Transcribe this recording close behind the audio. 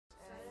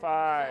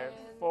5,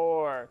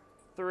 4,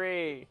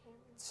 3,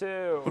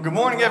 2. Well, good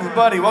morning,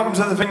 everybody. Welcome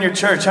to the Vineyard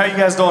Church. How are you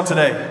guys doing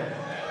today?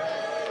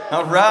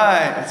 All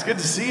right. It's good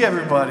to see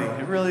everybody.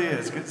 It really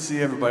is. Good to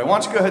see everybody. Why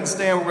don't you go ahead and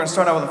stand. We're going to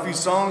start out with a few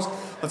songs.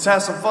 Let's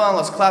have some fun.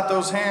 Let's clap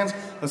those hands.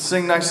 Let's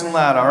sing nice and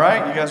loud, all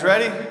right? You guys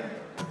ready?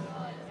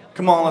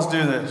 Come on, let's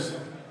do this.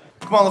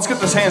 Come on, let's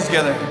get those hands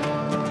together.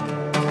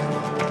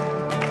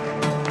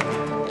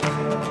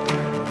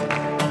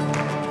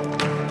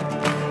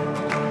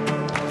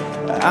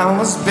 I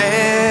was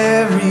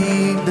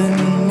buried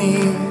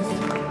beneath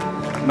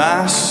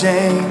my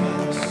shame.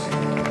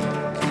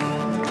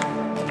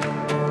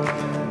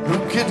 Who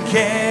could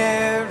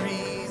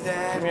carry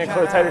that? Give me a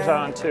clear tighter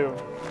shot on 2.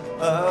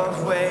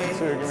 Of weight. 2,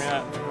 give me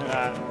that.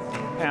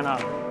 Pan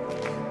up.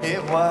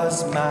 It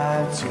was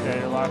my turn. Okay,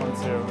 you're live on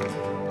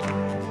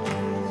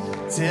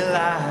 2. Till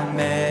I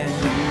met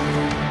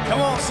you. Come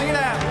on, sing it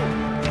out.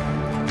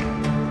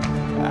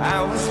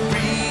 I was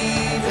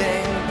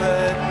breathing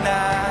but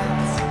not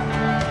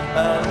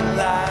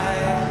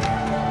alive.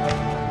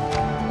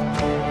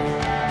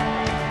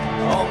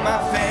 All my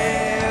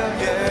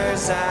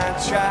failures I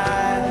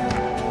tried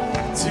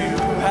to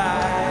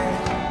hide.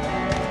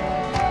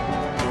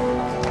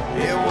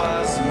 It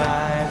was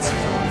my turn.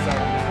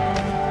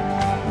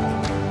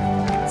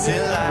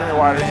 Till I Give me a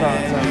wider shot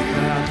on 7.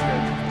 That's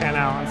good. Pan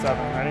out on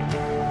 7. Ready?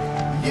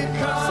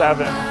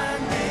 7.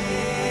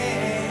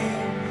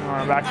 All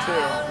right, back 2.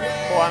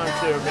 Pull on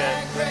 2 a bit.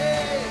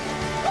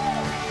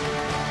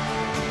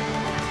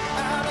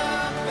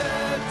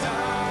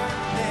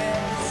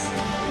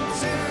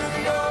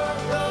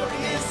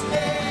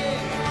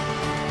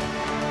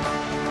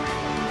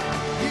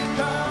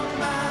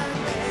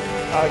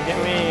 Give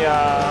me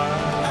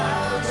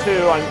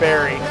 2 on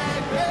Barry.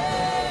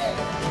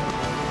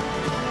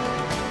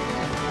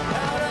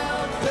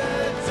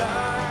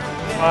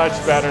 Much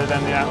better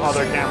than the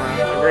other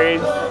camera.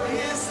 Agreed?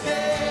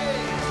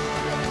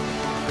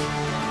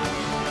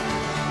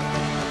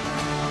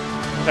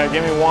 Okay,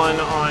 give me 1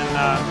 on,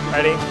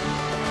 ready?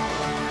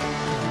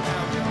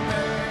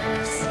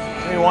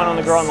 Give me 1 on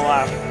the girl on the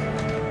left.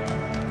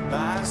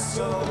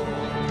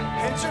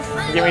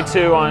 Give me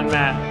 2 on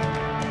Matt.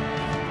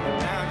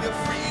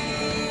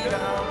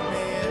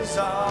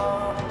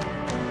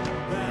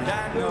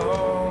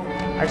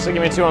 Actually,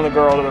 give me 2 on the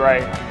girl to the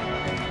right.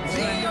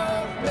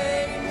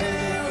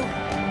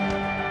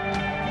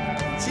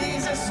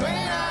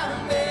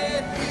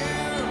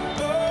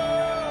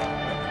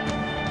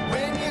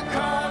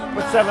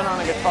 Put 7 on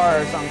a guitar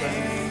or something.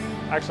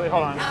 Actually,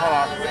 hold on. Hold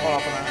off on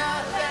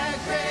that.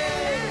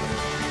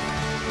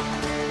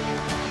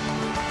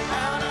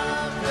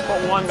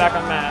 Put 1 back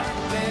on Matt.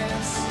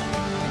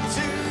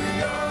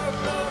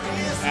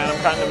 And I'm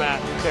cutting to Matt.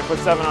 Okay, put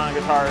 7 on a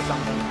guitar or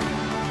something.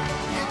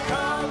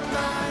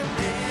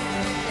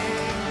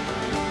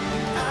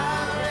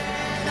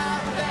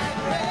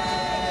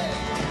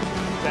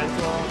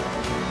 Gentle.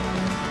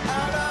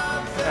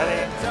 Ready?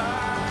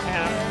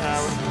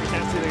 We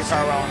can't see the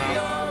guitar well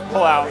enough.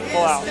 Pull out,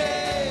 pull out.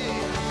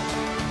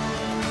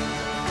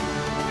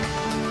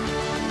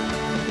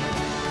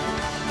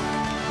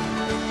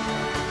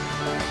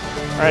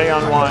 Ready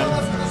on 1.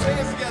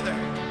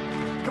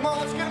 Come on,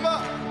 let's get them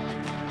up.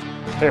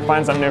 Okay,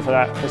 find something new for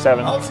that, for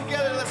 7. All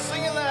together, let's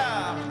sing it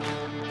loud.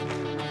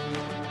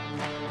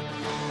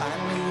 I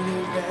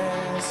needed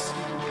rest.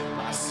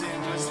 My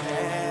sin was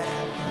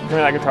heavy. Give me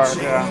that guitar,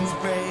 yeah.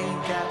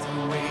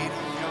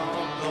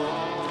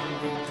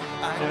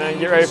 And then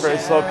get ready for a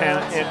slow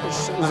pan,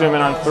 zoom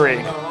in on 3.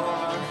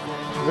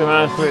 Zoom in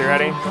on 3,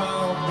 ready?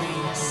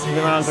 Zoom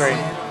in on 3.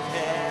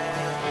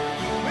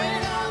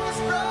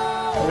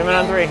 Zoom in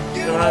on 3,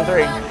 zoom in on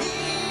 3.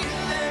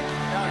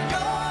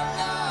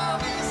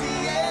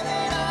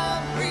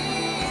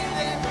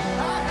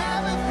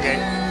 Okay,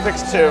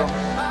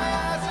 6-2.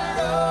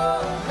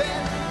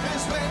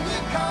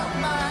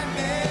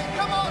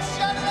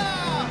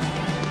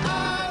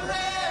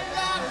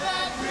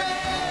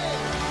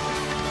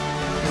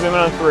 Zoom in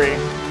on 3.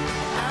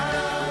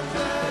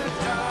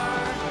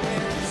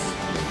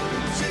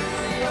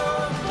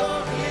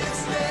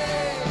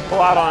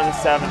 Pull out on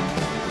 7.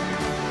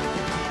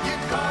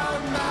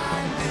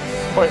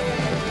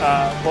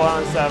 Pull out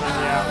on 7,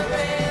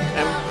 yeah.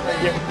 And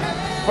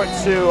put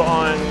 2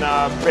 on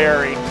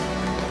Barry.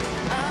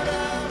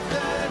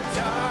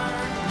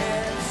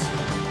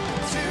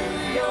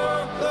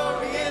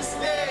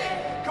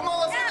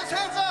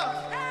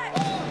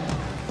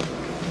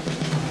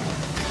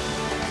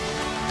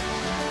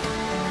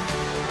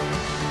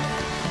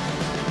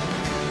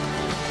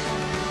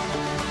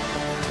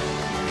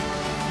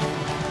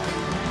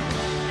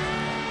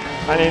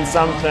 I need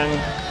something.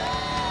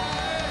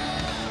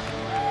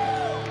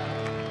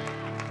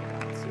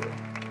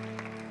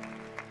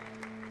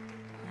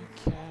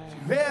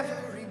 Through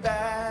every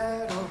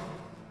battle,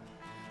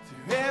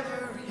 through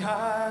every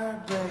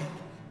heartbreak,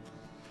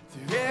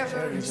 through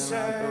every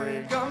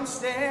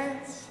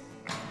circumstance,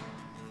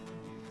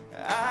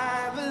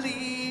 I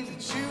believe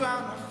that you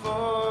are my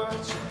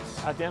fortress.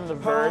 At the end of the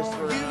verse,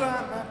 you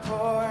are my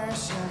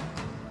portion.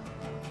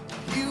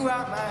 You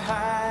are my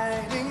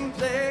hiding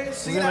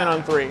place. Zoom in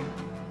on 3.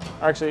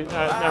 Actually,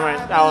 never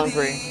mind. Out on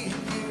 3.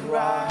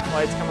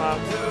 Lights come up.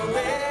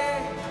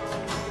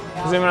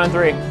 Zoom in on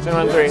 3. Zoom in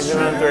on 3. Zoom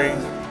in on 3.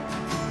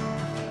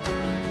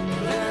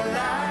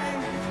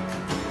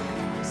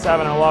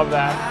 7. I love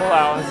that. Pull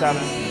out on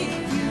 7.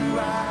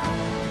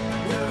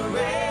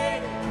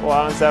 Pull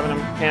out on 7.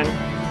 And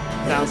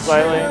down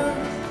slightly.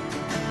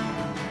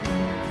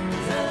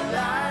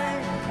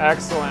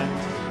 Excellent.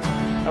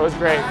 That was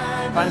great.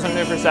 Find something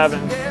new for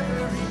 7.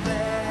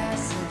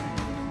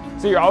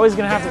 So you're always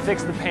going to have to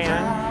fix the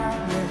pan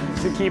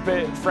to keep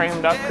it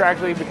framed up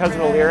correctly because of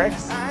the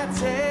lyrics. At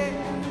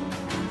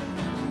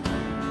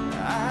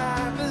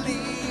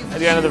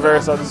the end of the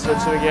verse, I'll just switch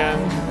it again.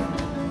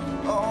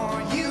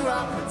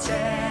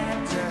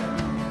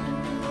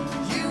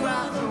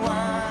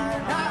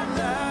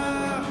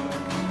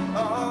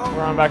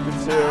 We're on back to 2.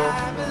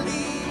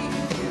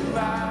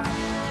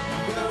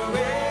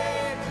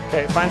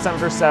 Okay, find something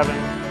for 7.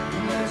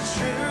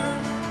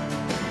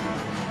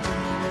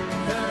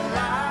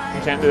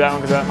 You can't do that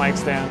one because of that mic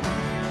stand.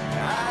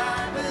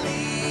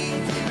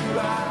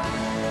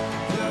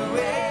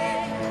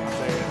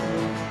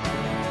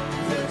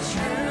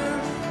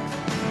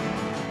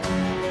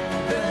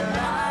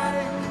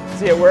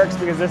 See, it works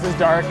because this is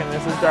dark and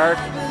this is dark.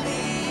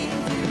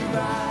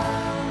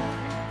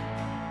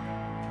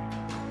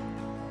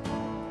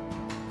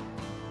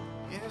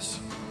 Yes,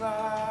 you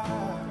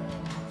are.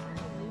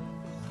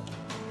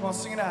 Come on,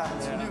 sing it out.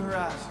 It's a new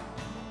horizon.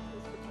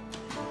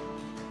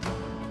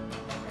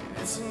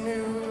 It's a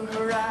new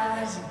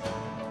horizon,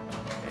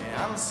 and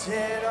I'm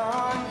set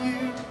on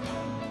you.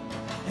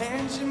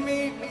 And you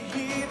meet me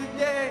here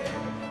today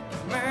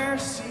with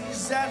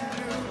mercies that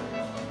new.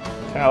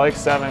 Okay, I like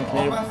 7.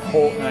 Can you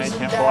pull? No, you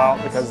can't pull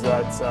out because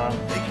that's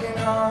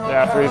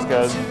yeah, 3 is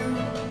good.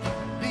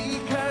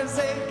 Because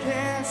they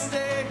can't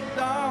stay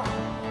long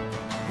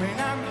when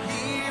I'm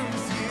here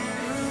with you.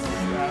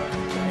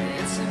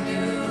 It's a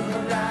new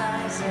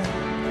horizon.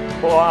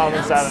 Pull out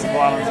on 7. Pull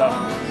out on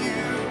 7.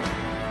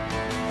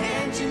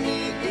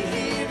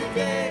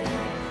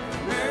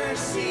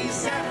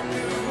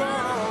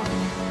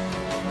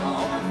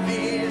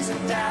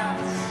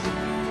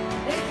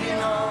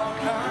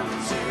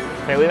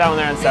 Okay, leave that one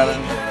there on 7.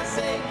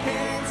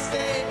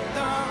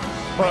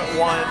 Put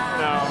 1,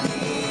 no.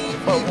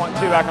 Put 1,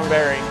 2 back on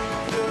Barry.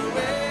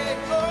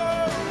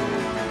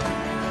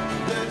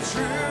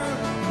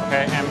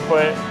 Okay, and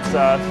put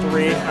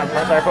 3, I'm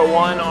sorry, put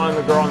 1 on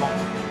the girl.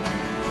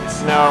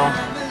 No.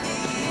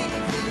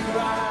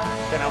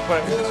 Okay, now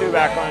put 2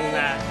 back on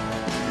Matt.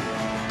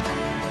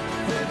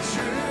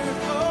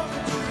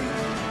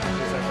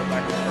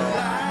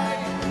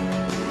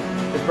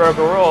 Just broke a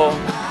rule.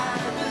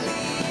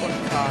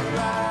 No,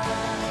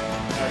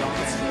 don't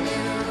change it.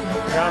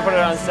 You're gonna put it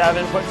on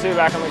 7, put 2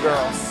 back on the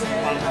girl.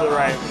 On to the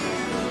right.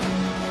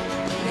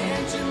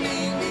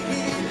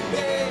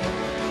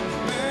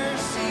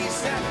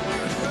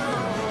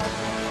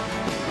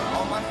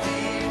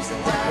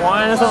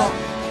 1 is on.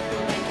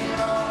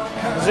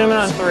 Zoom in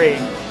on 3.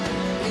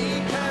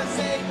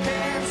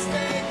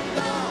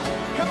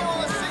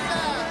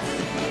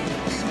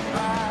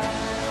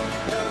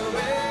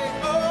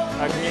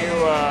 Can you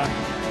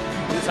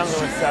do something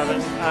with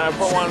 7?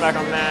 Put 1 back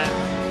on that.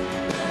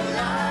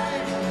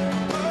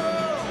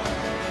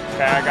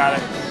 Okay, I got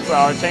it. So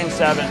I'll change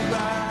 7.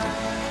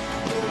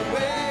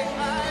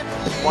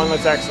 1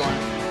 looks excellent.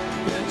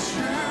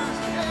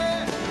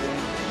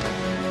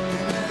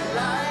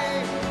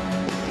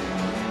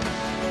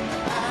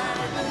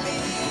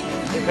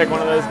 You pick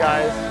one of those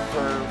guys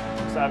for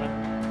 7.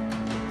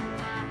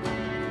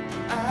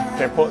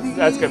 Okay,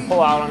 that's good.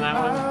 Pull out on that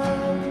one.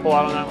 Pull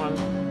out on that one.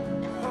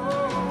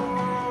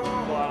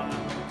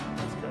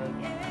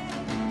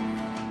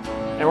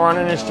 And we're on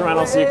an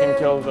instrumental so you can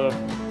kill the...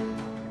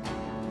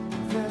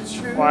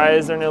 Why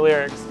is there no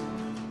lyrics?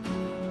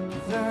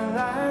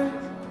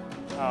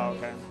 Oh,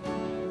 okay.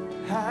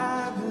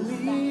 I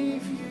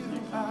believe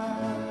you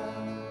are.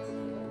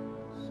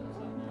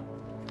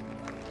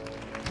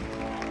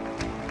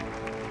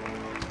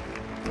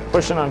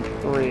 Pushing on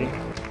 3.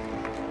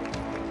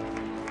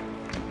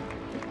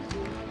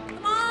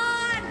 Come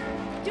on!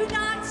 Do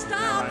not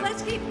stop.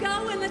 Let's keep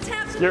going. Let's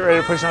have some fun. Get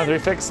ready to push on 3.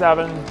 Fix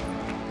 7.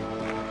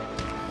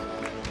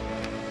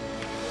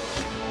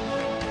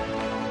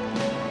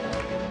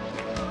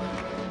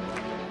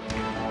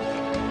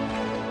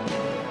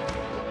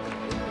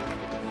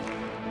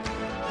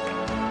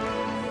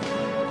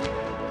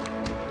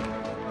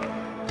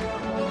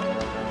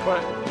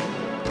 What?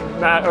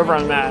 Matt, over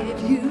on Matt.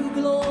 Give you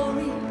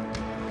glory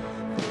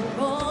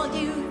for all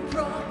you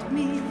brought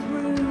me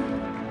through.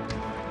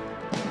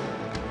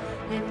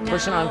 And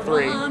Pushing on now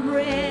 3. I'm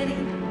ready.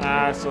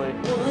 Actually,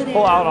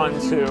 pull out on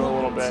 2 a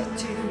little bit.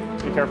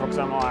 Be careful because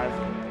I'm alive.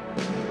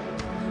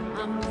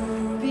 I'm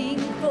moving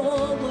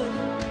forward.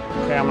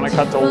 Okay, I'm gonna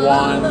cut to 1.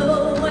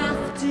 Follow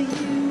after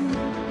you.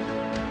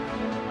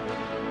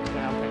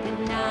 Yeah, okay.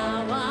 And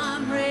now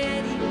I'm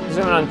ready.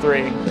 Zoom in on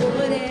 3.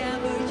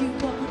 Whatever you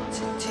want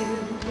to do.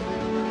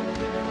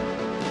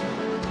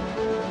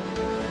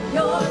 2,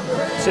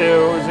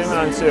 zoom in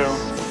on 2.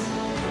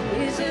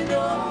 Is an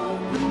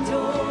open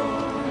door.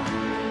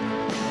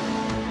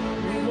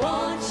 We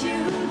want you,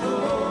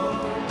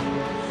 Lord,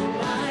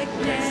 like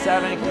never.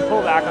 7, can you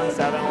pull back on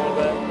 7 a little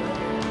bit?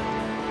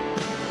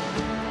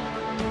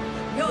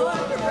 Your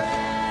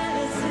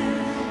presence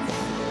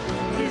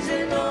is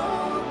an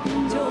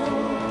open door.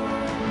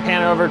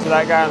 Pan over to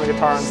that guy on the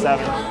guitar on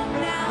 7. Come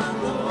now,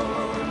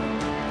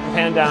 Lord,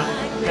 Pan down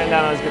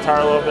on his guitar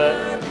a little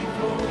bit.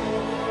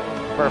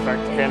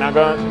 Perfect. Okay, now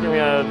go give me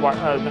a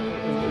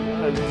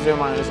zoom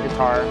on his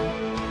guitar.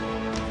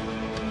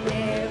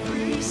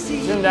 every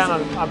season Zoom down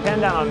on, pan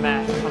down on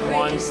Matt on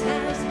 1. has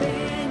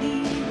been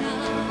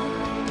enough.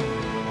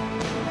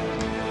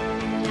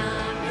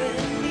 Not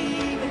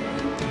believing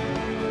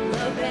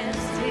the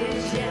best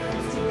is yet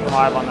to I'm come.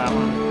 live on that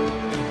one.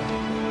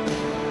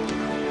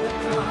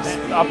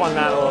 Up on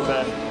that a little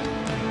bit.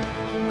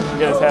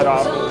 Get his head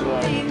off a little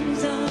bit.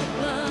 Things above.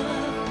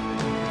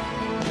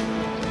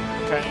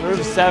 Okay,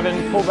 move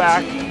 7, pull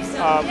back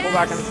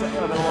on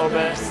 7 a little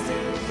bit.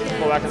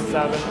 Pull back on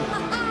 7.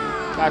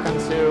 Back on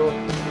 2.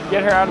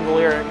 Get her out of the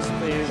lyrics,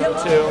 please, on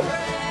 2.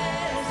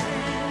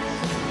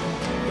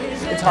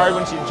 It's hard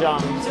when she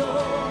jumps.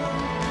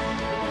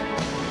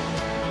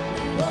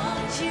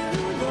 Want you,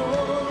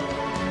 Lord,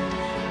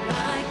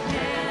 like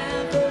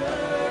never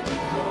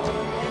before.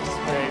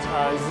 Great.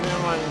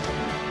 Zoom on.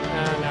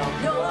 No.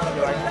 Go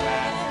back to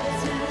that.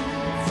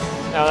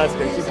 No, that's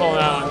good. Keep pulling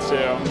that on 2.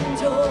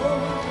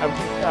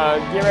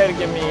 Get ready to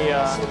give me.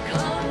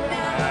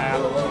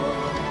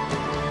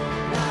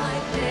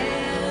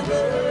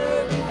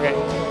 Okay,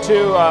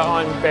 2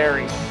 on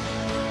Barry.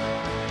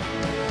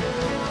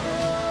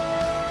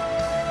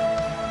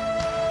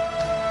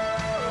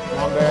 Come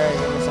on, Barry,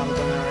 give me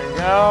something. There we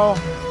go.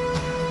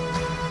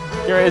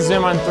 Get ready to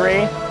zoom on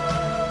 3.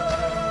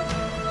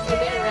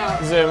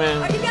 Zoom in.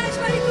 Are you guys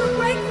ready for a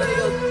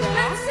breakthrough?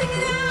 Let's sing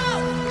it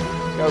out.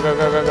 Go, go,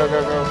 go, go, go,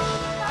 go, go.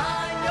 I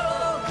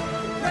know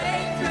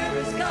breakthrough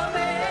is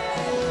coming.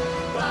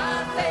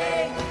 By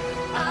faith,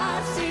 I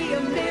see a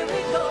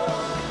miracle.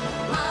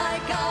 My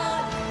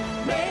God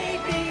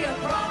made me a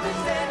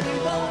promise that we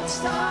won't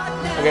start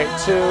now. Okay,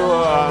 2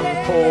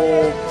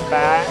 pull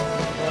back a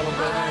little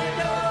bit.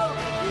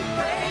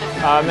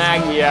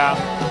 Maggie, yeah.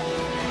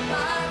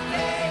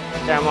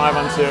 Okay, I'm live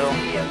on 2.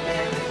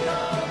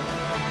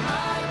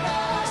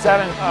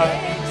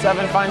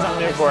 7 find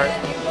something new for it.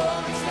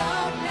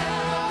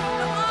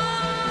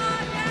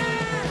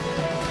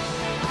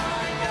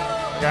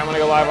 Okay, I'm gonna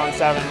go live on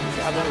 7.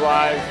 7's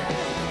live.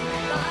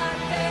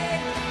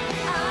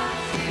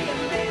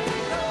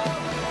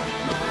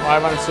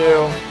 Live on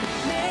 2.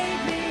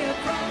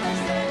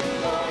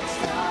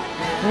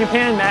 Can you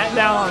pan Matt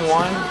down on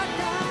 1?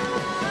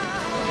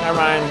 Never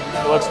mind,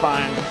 it looks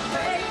fine.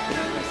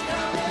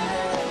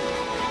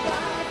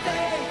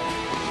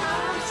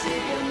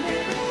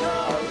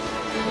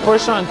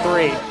 Push on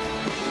 3.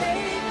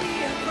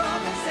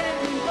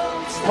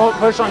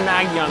 Push on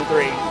Maggie on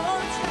 3.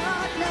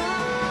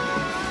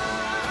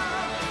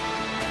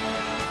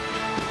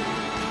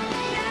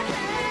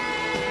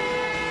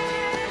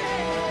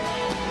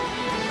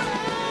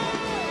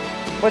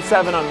 Put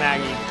 7 on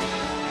Maggie.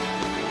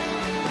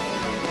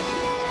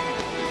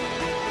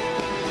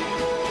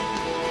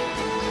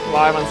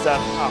 Live on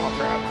 7. Oh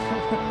crap.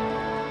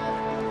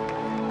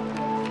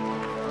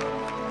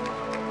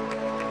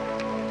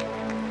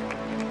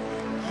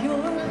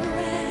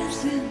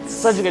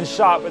 Such a good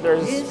shot, but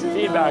there's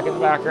feedback in the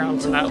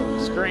background from that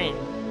screen.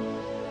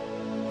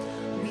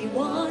 We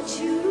want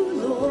you,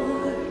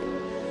 Lord,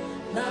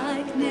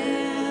 like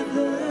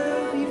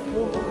never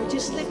before.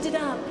 Just lift it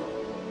up.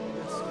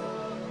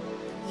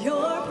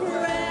 Your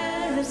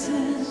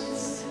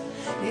presence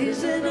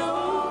is an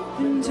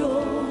open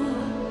door.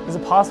 Is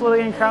it possible to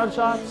get crowd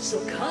shots? So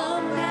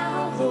come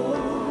now,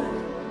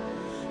 Lord,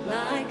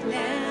 like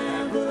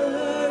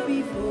never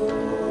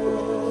before.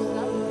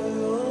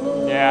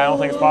 Yeah, I don't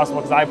think it's possible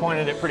because I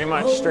pointed it pretty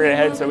much straight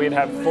ahead so we'd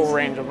have full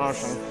range of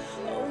motion.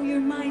 Oh, your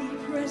mighty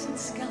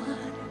presence,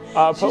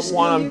 God. Put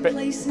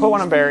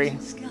one on Barry.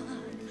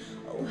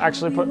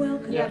 Actually, put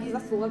put You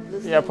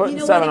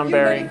know 7 what? on If you're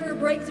Barry. ready for a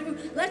breakthrough,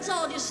 let's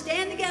all just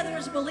stand together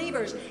as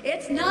believers.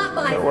 It's not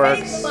by It faith,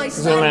 works. but by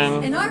Zoom sight.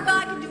 in. And our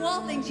God can do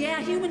all things. Yeah,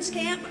 humans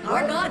can't, but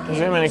our God can.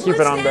 Zoom in and So keep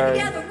let's it on stand Barry.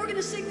 together. We're going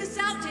to sing this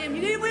out to him.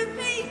 You do it with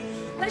me?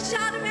 Let's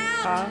shout him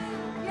out.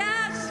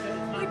 Yes,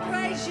 we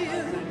praise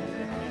you.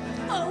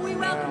 Oh, we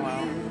welcome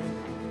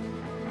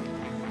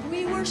you.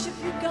 We worship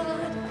you,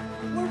 God.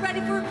 We're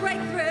ready for a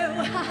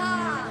breakthrough. Ha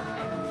ha.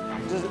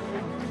 Just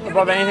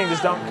above anything,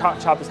 just don't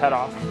chop his head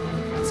off.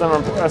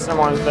 That's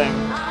number 1 thing.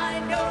 I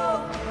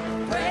know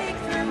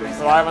breakthrough is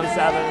Live on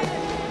 7.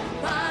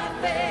 by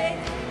faith.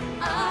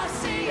 I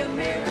see a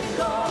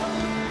miracle.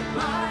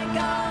 My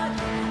God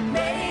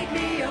made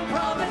me a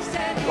promise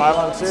that he Live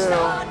on won't 2.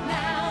 start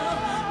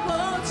now.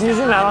 Won't Can you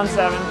zoom out on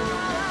 7?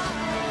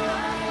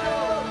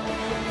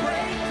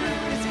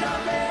 breakthrough is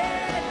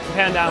coming.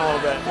 Pan down a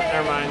little bit.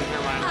 Never mind.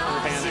 I'm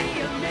I panning.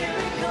 see a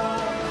miracle.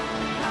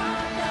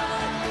 My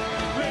God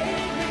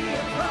made me a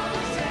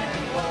promise that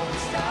he won't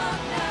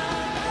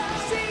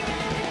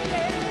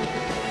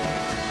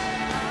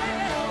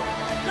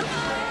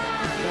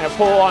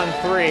pull on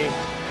 3.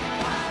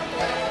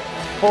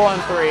 Pull on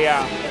 3,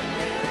 yeah.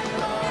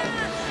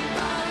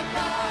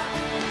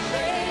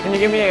 Can you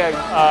give me a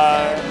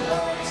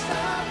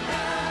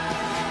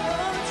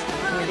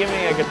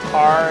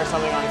guitar or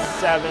something on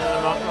 7 in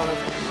a moment?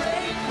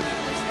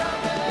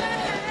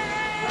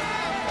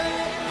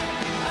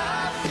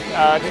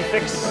 Can you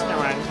fix? Never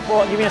mind.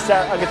 Well, give me a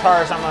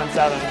guitar or something on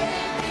 7.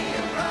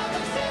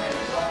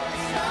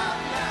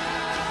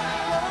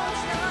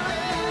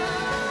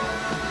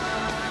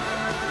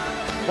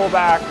 Pull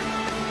back.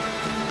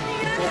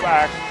 Pull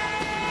back.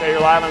 Okay,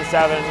 you're live on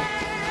 7.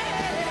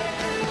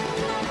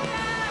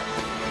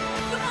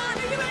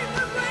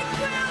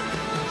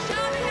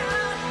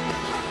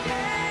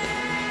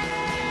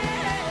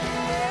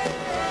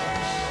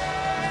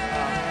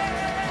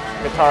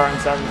 Guitar on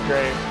 7 is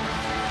great.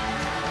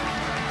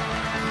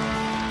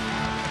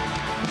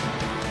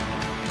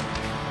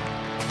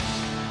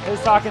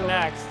 Who's talking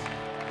next?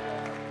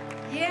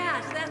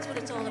 Yes, that's what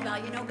it's all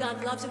about. You know,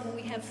 God loves it when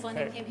we have fun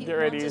in Him. He get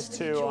ready wants us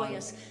to to enjoy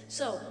us.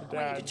 So I want you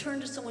Dad. to turn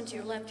to someone to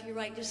your left, to your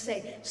right. Just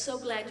say, "So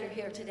glad you're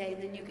here today,"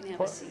 and then you can have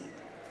a seat.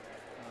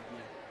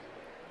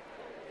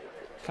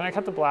 Can I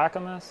cut the black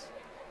on this?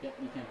 Yeah,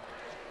 you can.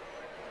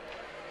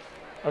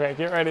 Okay,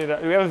 get ready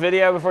to. Do we have a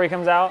video before he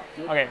comes out?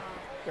 Okay.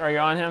 Are you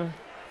on him?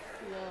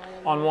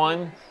 On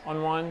 1?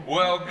 On 1?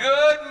 Well,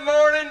 good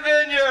morning,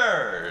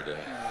 Vineyard.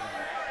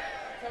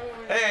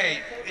 Hey,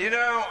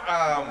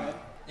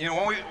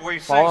 when we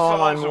sing Follow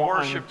songs on of one.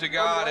 worship to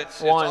God, it's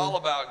One. all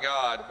about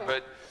God.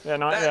 But Yeah,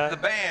 not yet. the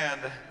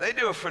band, they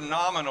do a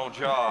phenomenal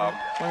job.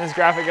 When this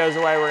graphic goes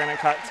away, we're going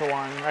to cut to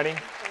 1. Ready?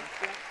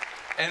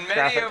 And many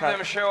Graphic of cut.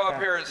 them show up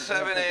Okay. here at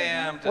 7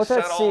 a.m. to What's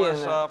that set all C in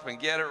this there? up and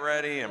get it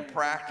ready and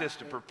practice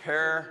to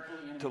prepare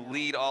to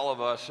lead all of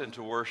us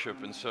into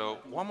worship. And so,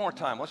 one more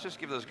time, let's just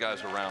give those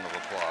guys a round of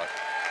applause.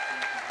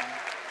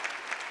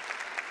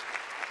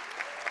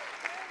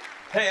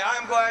 Hey,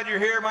 I'm glad you're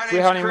here. My Do we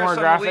name's have any Chris. more I'm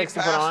the graphics lead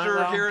to put on it, pastor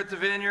though? here at the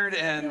Vineyard,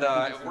 and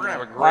we're going to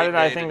have a great Why did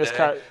I day think today. this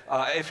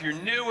cut? If you're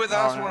new with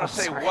us, I no, want to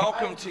say sorry.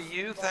 welcome to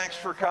you. Thanks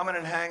for coming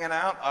and hanging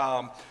out.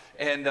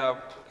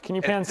 Can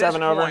you pan at 7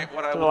 this over point,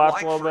 what I to the would left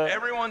like a little for bit?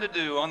 everyone to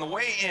do, on the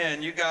way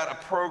in, you got a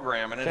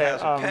program, and it Okay,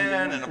 has a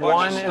pen and a bunch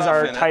 1 of stuff is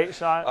our in it. tight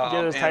shot.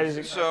 Get it as tight as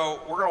you can.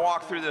 So we're going to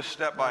walk through this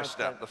step by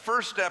step. The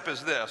first step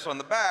is this. On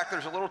the back,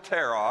 there's a little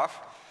tear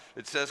off.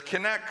 It says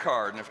Connect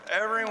card, and if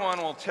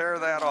everyone will tear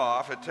that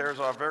off, it tears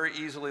off very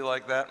easily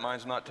like that.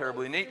 Mine's not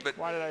terribly neat, but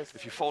Why did I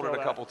if you fold it throw a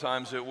that? couple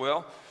times, it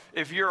will.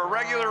 If you're a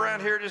regular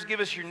around here, just give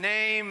us your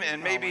name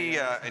and maybe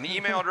an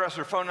email address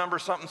or phone number,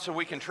 something so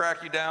we can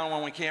track you down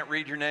when we can't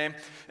read your name.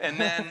 And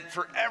then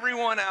for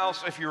everyone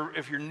else, if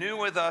you're new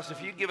with us, if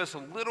you give us a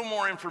little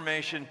more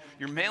information,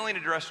 your mailing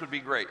address would be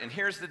great. And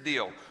here's the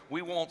deal.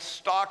 We won't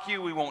stalk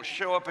you. We won't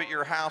show up at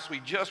your house. We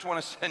just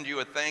want to send you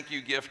a thank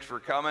you gift for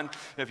coming.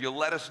 If you'll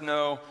let us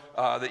know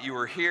that you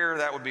were here,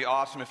 that would be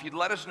awesome. If you'd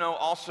let us know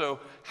also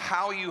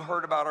how you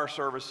heard about our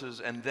services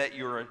and that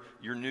you're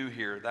new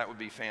here, that would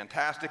be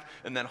fantastic.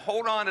 And then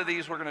hold on to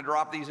these. We're going to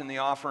drop these in the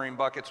offering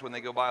buckets when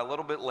they go by a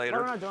little bit later.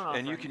 We're not doing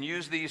And you offering. can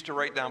use these to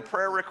write down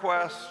prayer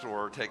requests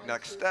or take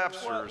next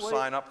steps or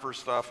sign up for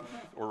stuff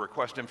or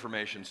request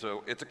information.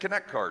 So it's a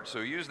Connect card, so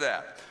use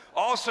that.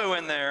 Also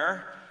in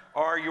there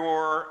are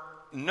your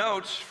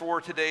notes for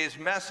today's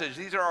message.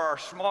 These are our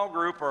small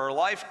group or our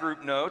life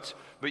group notes,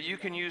 but you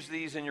can use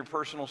these in your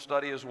personal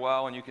study as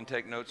well, and you can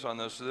take notes on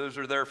those. So those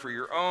are there for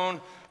your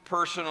own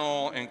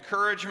personal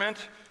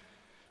encouragement.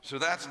 So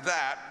that's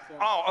that.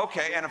 Oh,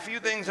 okay, and a few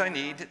things I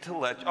need to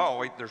let you. Oh,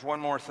 wait, there's one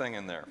more thing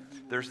in there.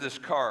 There's this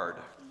card.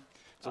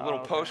 It's a little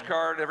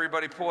postcard.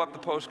 Everybody pull up the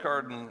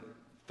postcard and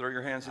throw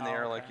your hands in the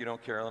air like you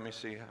don't care. Let me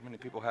see how many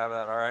people have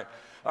that. All right.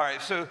 All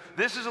right, so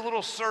this is a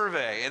little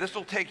survey, and this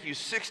will take you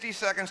 60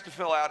 seconds to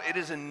fill out. It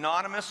is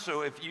anonymous, so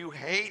if you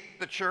hate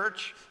the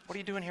church, what are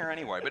you doing here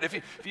anyway? But if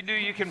you do,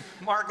 you can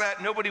mark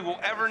that. Nobody will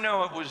ever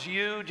know it was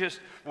you.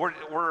 Just we're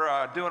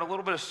doing a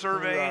little bit of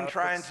surveying,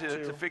 trying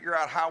to figure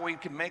out how we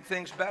can make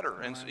things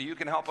better. And so you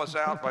can help us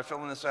out by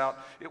filling this out.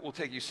 It will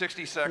take you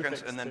 60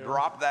 seconds, and then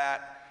drop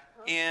that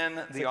in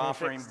the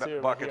offering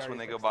buckets when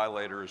they go by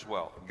later as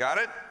well. Got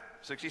it?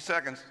 60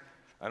 seconds.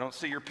 I don't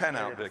see your pen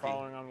out, Vicki.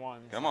 Following on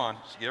 1. Come on,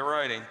 just get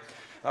writing.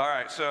 All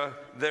right, so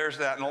there's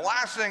that. And the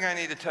last thing I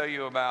need to tell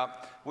you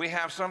about, we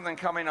have something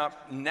coming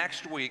up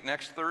next week,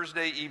 next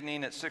Thursday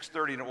evening at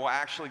 6:30, and it will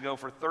actually go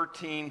for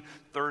 13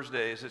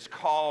 Thursdays. It's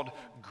called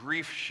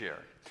Grief Share.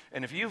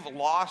 And if you've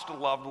lost a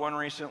loved one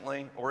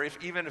recently, or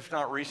even if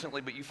not recently,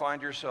 but you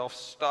find yourself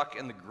stuck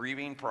in the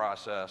grieving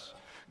process,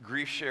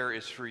 Grief Share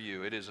is for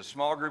you. It is a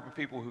small group of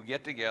people who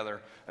get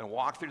together and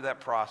walk through that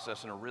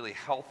process in a really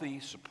healthy,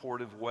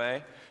 supportive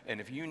way.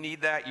 And if you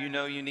need that, you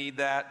know you need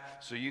that,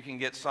 so you can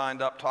get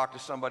signed up, talk to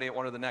somebody at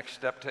one of the next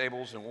step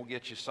tables, and we'll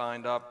get you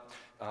signed up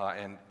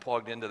and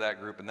plugged into that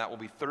group. And that will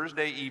be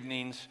Thursday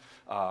evenings,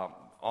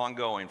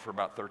 ongoing for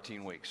about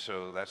 13 weeks.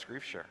 So that's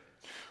Grief Share.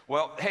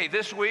 Well, hey,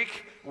 this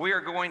week we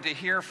are going to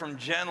hear from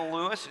Jen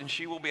Lewis, and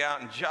she will be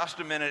out in just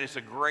a minute. It's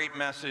a great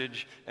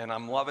message, and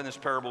I'm loving this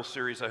parable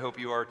series. I hope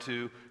you are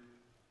too.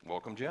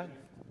 Welcome, Jen.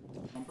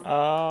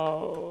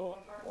 Oh,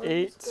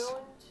 8.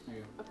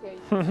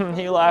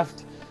 Okay. He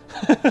left.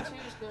 2's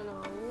going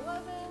on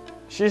 11.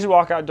 She should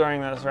walk out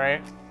during this,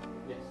 right?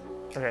 Yes.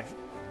 Okay.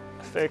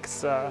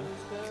 Fix. Going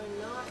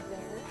not there.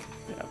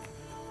 Yeah.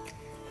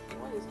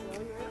 1 is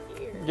going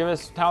right here.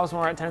 Tell us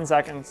more at 10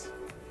 seconds.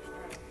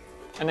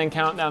 And then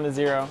count down to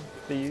 0,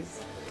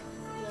 please.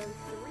 And then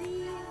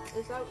 3.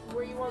 Is that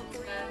where you want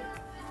 3?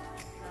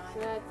 So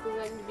that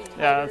can be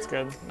tighter. Yeah, that's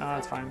good. No,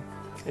 that's fine.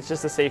 It's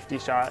just a safety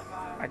shot,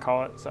 I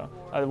call it. So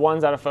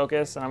 1's out of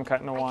focus, and I'm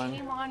cutting to 1. I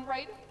came on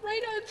right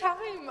on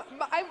time.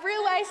 I'm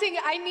realizing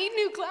I need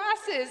new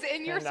glasses,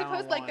 and you're Turn down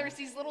supposed, on like, 1. there's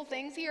these little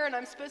things here, and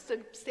I'm supposed to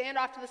stand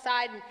off to the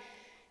side. And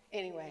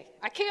anyway,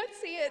 I can't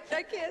see it.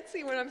 I can't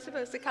see when I'm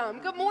supposed to come.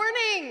 Good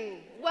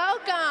morning.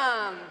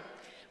 Welcome.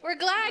 We're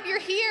glad you're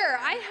here.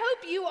 I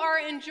hope you are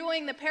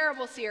enjoying the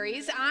parable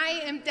series. I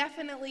am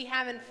definitely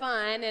having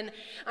fun, and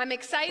I'm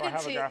excited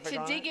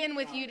to dig in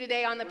with you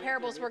today on the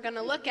parables we're going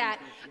to look at.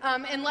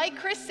 And like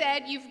Chris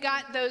said, you've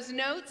got those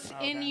notes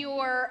in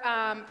your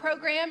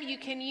program. You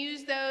can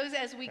use those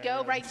as we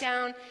go. Write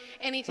down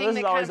anything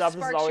that kind of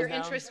sparks your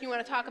interest you want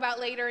to talk about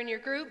later in your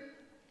group.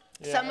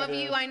 Yeah, some of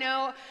you, I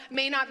know,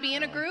 may not be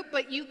in a group,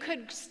 but you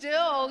could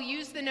still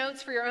use the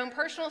notes for your own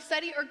personal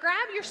study, or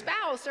grab your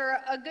spouse or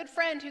a good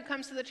friend who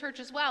comes to the church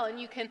as well, and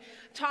you can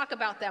talk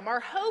about them. Our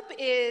hope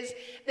is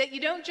that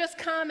you don't just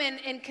come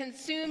and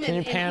consume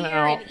and hear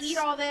and eat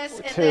all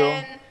this and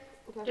then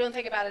don't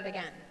think about it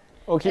again.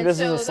 Okay, this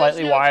is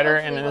slightly wider,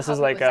 and then this is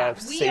like a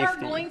safety. We are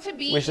going to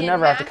be we should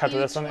never have to cut to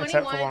this one,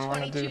 except for when we're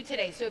going to do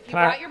today. So if you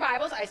brought your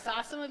Bibles, I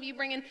saw some of you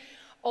bringing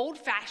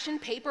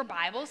old-fashioned paper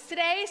Bibles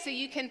today, so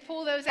you can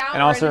pull those out.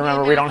 And also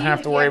remember, we don't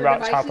have to worry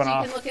about chopping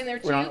off. We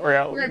don't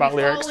worry about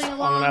lyrics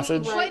on the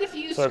message. Quite a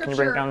few so can you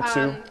bring down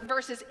 2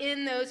 verses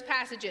in those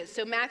passages?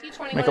 So Matthew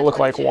 21. Make it look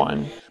like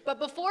 1. But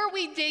before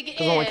we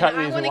dig in,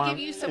 I want to give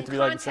you some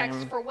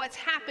context for what's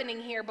happening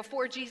here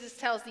before Jesus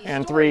tells these stories.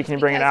 And 3, can you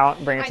bring it out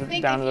and bring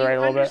it down to the right a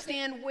little bit?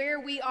 Understand where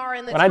we are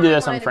in the when I do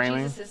this, I'm timeline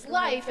framing. of Jesus'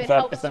 life, if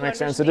that makes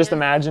sense. So just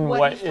imagine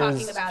what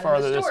is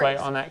farther this way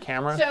on that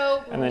camera.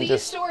 So and then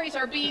these stories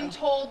are being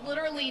told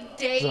literally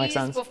days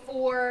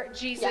before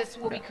Jesus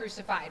will be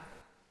crucified.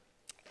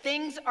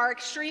 Things are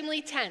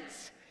extremely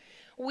tense.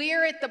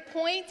 We're at the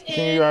point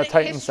in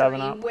history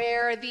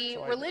where the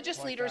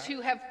religious leaders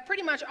who have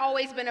pretty much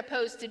always been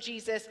opposed to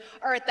Jesus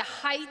are at the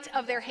height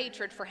of their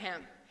hatred for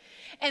him.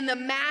 And the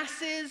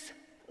masses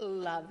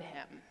love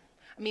him.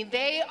 I mean,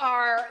 they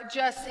are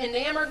just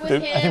enamored with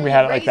him. I think we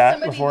had it like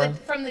that before.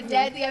 From the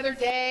dead the other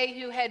day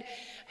who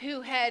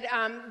had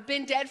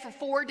been dead for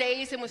 4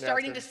 days and was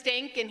starting to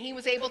stink, and he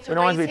was able to raise him. We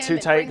don't want to be too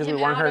tight because we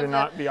want her to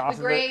not be off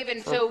the grave, of it.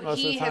 And so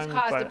he has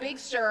caused a big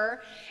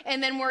stir.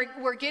 And then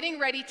we're getting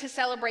ready to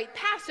celebrate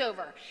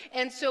Passover.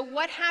 And so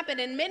what happened,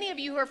 and many of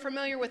you who are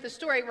familiar with the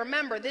story,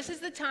 remember, this is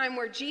the time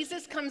where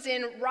Jesus comes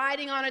in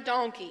riding on a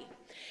donkey.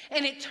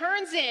 And it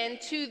turns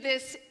into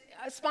this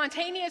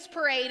spontaneous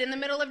parade in the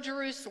middle of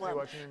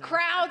Jerusalem.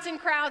 Crowds and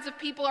crowds of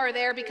people are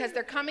there because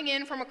they're coming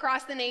in from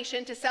across the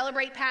nation to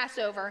celebrate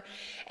Passover,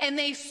 and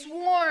they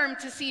swarm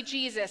to see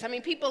Jesus. I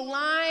mean, people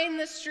line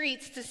the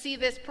streets to see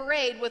this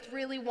parade with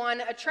really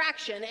one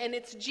attraction, and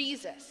it's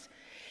Jesus.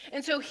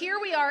 And so here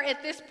we are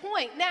at this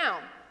point. Now,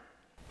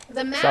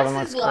 the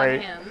masses love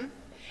him.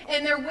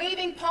 And they're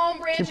waving palm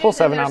branches, pull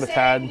 7 and out they're of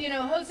saying, Tad. you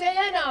know,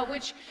 Hosanna,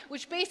 which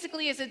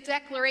basically is a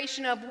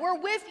declaration of, we're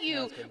with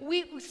you.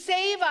 We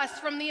save us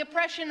from the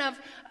oppression of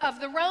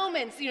the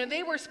Romans. You know,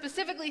 they were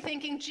specifically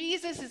thinking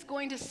Jesus is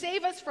going to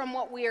save us from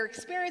what we are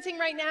experiencing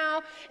right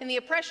now and the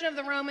oppression of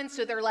the Romans.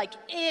 So they're like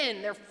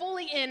they're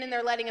fully in, and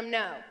they're letting him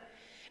know.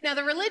 Now,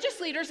 the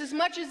religious leaders, as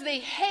much as they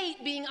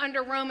hate being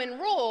under Roman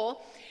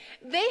rule,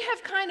 they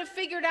have kind of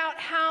figured out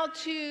how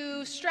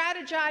to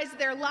strategize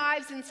their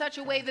lives in such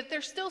a way that they're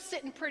still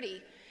sitting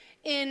pretty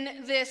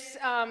in this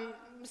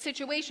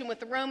situation with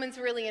the Romans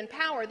really in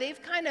power.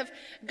 They've kind of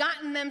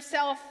gotten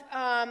themselves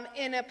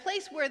in a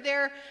place where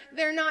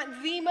they're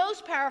not the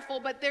most powerful,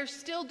 but they're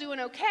still doing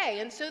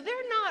okay. And so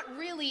they're not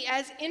really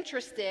as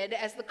interested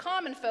as the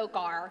common folk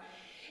are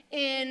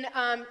in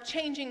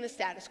changing the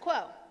status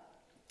quo.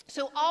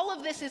 So all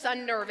of this is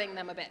unnerving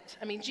them a bit.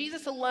 I mean,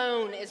 Jesus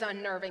alone is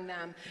unnerving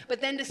them. But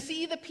then to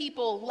see the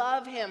people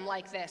love him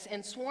like this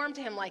and swarm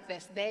to him like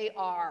this, they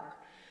are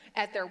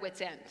at their wits'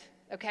 end,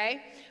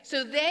 okay?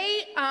 So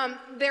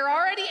they're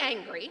already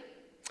angry.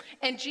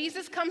 And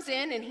Jesus comes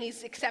in, and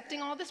he's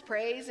accepting all this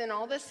praise and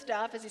all this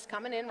stuff as he's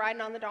coming in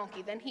riding on the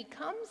donkey. Then he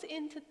comes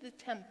into the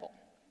temple.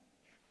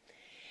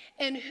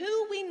 And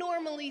who we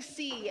normally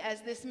see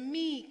as this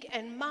meek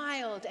and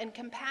mild and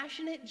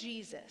compassionate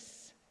Jesus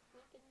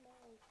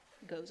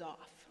goes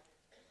off.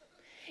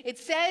 It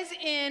says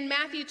in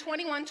Matthew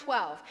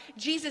 21:12,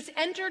 Jesus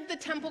entered the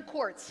temple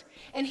courts,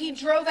 and he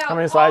drove out all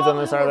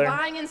who were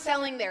buying and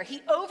selling there.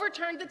 He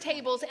overturned the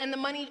tables and the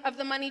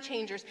money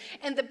changers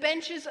and the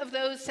benches of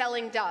those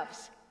selling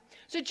doves.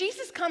 So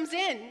Jesus comes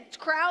in,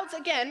 crowds,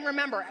 again,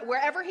 remember,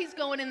 wherever he's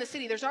going in the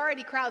city, there's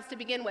already crowds to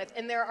begin with,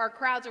 and there are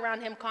crowds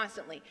around him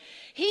constantly.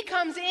 He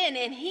comes in,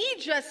 and he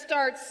just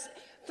starts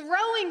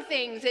throwing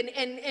things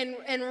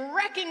and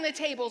wrecking the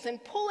tables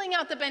and pulling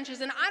out the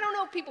benches. And I don't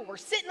know if people were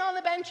sitting on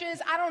the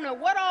benches. I don't know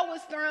what all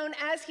was thrown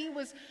as he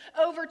was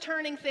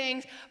overturning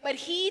things. But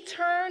he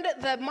turned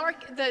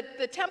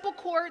the temple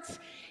courts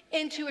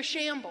into a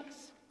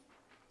shambles.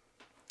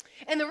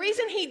 And the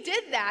reason he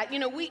did that,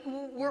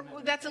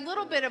 that's a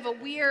little bit of a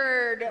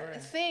weird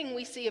thing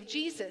we see of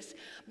Jesus,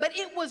 but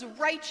it was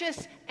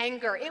righteous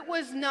anger. It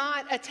was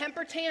not a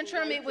temper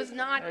tantrum. It was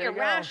not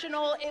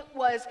irrational. It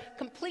was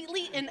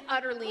completely and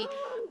utterly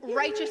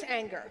righteous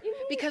anger.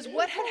 Because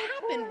what had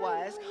happened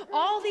was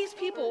all these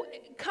people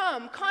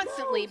come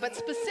constantly, but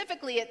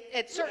specifically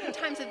at certain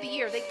times of the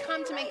year, they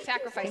come to make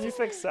sacrifices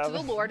to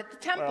the Lord at the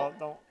temple.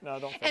 Well,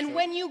 don't and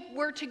when you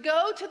were to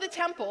go to the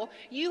temple,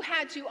 you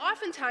had to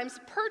oftentimes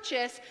purchase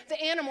the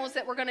animals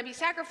that were going to be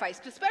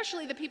sacrificed,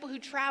 especially the people who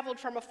traveled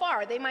from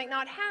afar. They might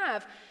not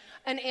have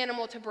an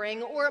animal to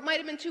bring, or it might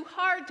have been too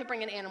hard to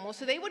bring an animal.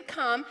 So they would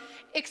come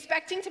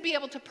expecting to be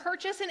able to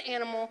purchase an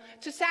animal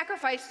to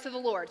sacrifice to the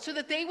Lord so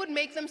that they would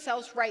make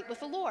themselves right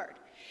with the Lord.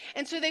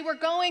 And so they were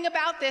going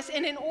about this,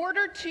 and in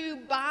order to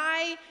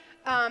buy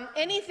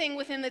anything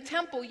within the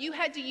temple, you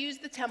had to use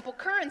the temple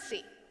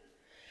currency.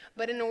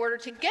 But in order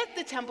to get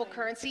the temple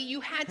currency, you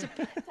had to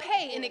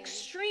pay an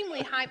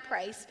extremely high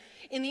price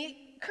in the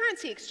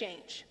currency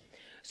exchange.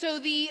 So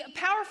the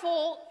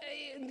powerful,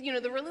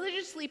 the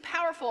religiously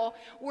powerful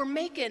were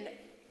making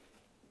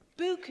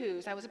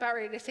bukus. I was about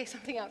ready to say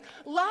something else.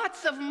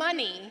 Lots of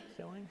money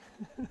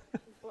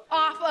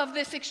off of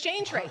this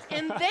exchange rate.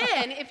 And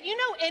then, if you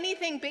know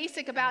anything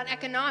basic about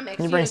economics,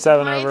 Can you bring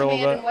 7 supply and over a little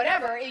demand bit? and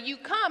whatever, you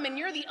come and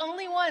you're the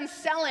only one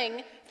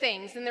selling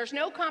things and there's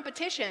no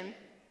competition,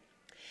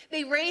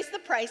 they raise the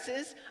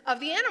prices of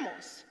the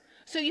animals.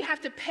 So you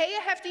have to pay a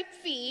hefty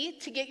fee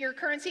to get your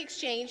currency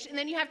exchanged, and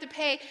then you have to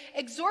pay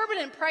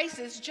exorbitant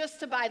prices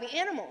just to buy the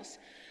animals.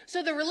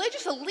 So the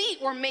religious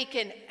elite were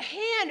making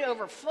hand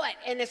over foot,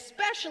 and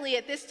especially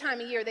at this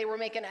time of year, they were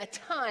making a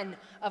ton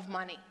of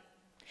money.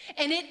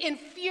 And it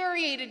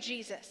infuriated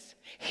Jesus.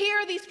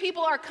 Here these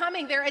people are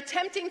coming. They're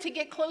attempting to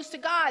get close to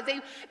God.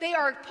 They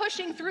are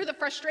pushing through the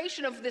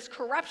frustration of this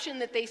corruption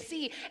that they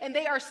see, and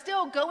they are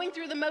still going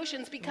through the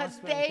motions because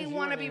they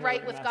want to be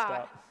right with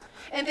God.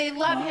 And they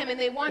love him, and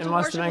they want to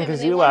worship him, and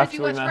they want to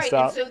do what's right.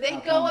 And so they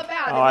go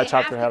about, and they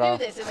have to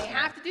do this, and they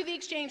have to do the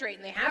exchange rate,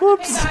 and they have to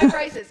pay the high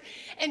prices.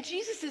 And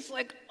Jesus is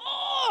like,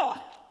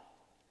 oh!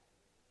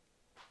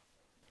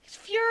 He's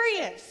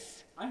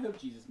furious. I hope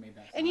Jesus made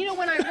that. And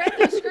when I read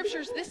those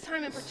scriptures this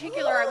time in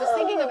particular, I was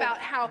thinking about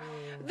how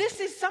this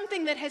is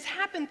something that has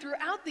happened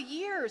throughout the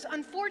years.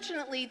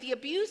 Unfortunately, the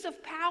abuse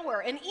of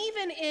power, and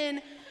even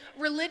in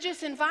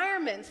religious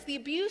environments, the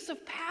abuse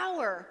of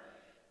power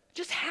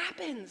just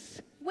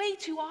happens way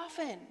too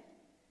often.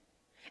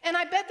 And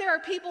I bet there are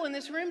people in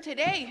this room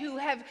today who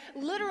have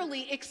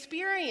literally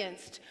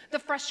experienced the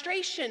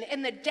frustration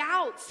and the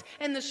doubts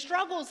and the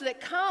struggles that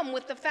come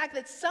with the fact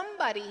that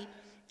somebody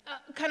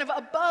kind of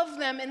above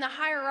them in the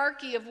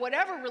hierarchy of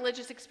whatever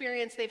religious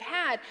experience they've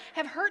had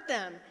have hurt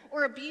them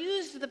or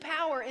abused the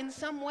power in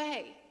some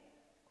way.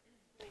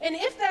 And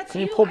if that's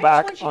Can you pull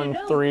back on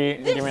 3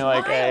 and this give me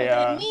like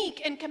and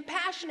meek and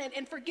compassionate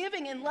and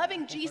forgiving and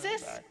loving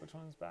Jesus Which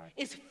one's back?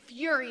 is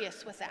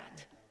furious with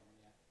that.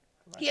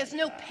 He has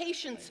no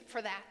patience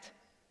for that.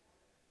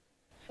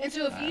 And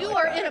so if you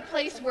are in a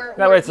place where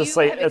That way it's a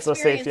you have it's a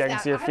safety. I can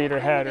experienced see your that, feet or I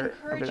head would or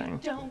encourage everything. you,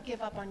 don't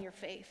give up on your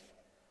faith.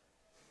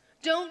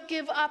 Don't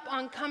give up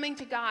on coming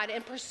to God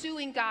and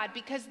pursuing God,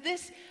 because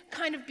this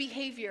kind of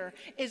behavior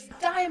is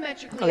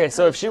diametrically Okay,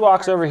 so if opposed she to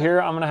walks our over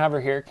here, I'm going to have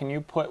her here. Can you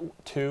put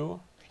 2?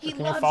 He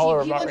Can loves you follow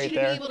her He about wants right you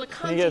to there? be able to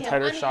come Can you get to a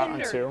tighter him shot on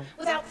unhindered, 2?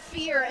 without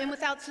fear and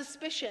without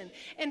suspicion.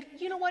 And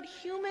you know what?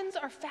 Humans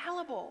are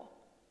fallible.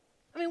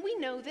 I mean, we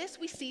know this.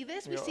 We see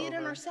this. We Go see it in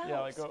over. ourselves. Yeah,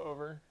 like go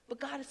over.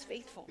 But God is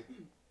faithful,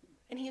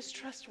 and He is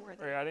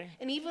trustworthy. Ready?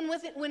 And even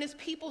with it, when His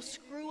people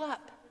screw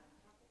up,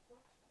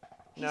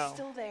 He's No.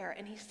 still there,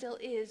 and He still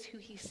is who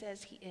He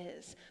says He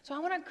is. So I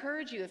want to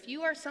encourage you, if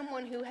you are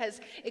someone who has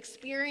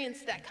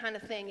experienced that kind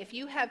of thing, if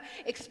you have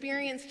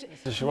experienced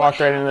So she walked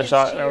right into the happens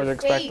shot to I was your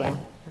expecting. faith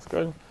That's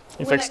good.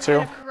 You when fixed that 2.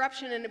 kind of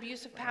corruption and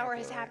abuse of power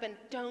has happened,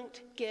 don't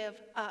give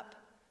up.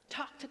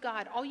 Talk to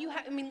God. All you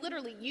have, I mean,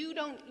 literally, you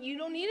don't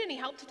need any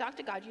help to talk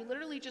to God. You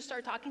literally just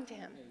start talking to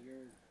Him.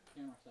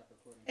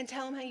 And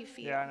tell Him how you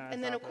feel. Yeah, I know,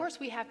 and then, of it's course,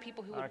 we have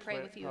people who would pray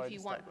Actually, with you probably if you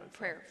just want that, but-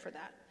 prayer for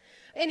that.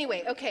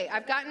 Anyway, okay,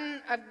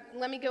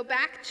 let me go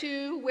back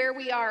to where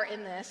we are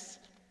in this.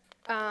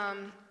 Back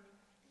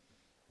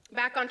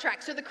on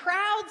track. So the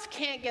crowds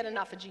can't get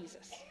enough of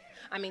Jesus.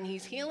 I mean,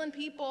 He's healing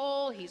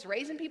people, He's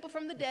raising people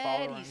from the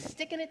dead, following. He's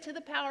sticking it to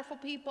the powerful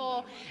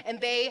people, and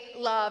they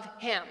love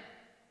Him.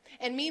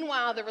 And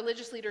meanwhile, the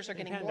religious leaders are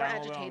getting pan more down a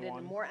little bit on agitated one.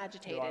 and more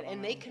agitated, live on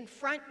and they one.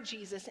 confront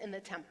Jesus in the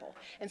temple.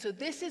 And so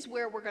this is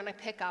where we're going to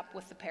pick up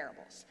with the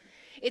parables.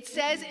 It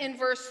says in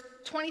verse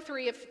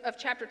 23 of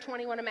chapter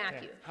 21 of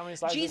Matthew, How many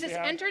slides does Jesus he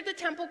have? entered the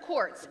temple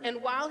courts,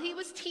 and while He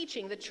was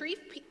teaching, the chief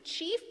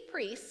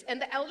priests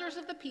and the elders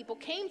of the people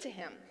came to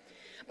Him.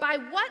 "By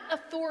what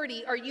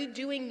authority are you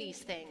doing these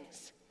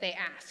things?" they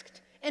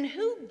asked. And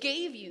who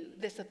gave you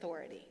this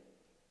authority?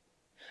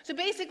 So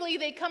basically,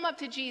 they come up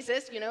to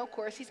Jesus. Of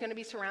course, he's going to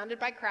be surrounded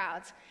by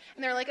crowds.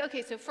 And they're like,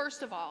 okay, so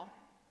first of all,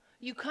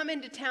 you come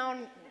into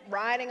town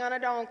riding on a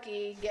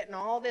donkey, getting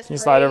all this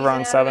praise slide over on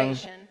and 7.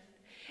 adoration.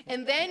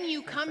 And then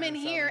you come in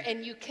here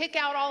and you kick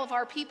out all of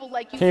our people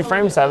like you Can you told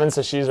frame us. 7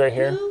 so she's right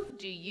here? Who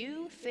do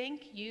you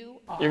think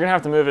you are? You're going to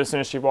have to move it as soon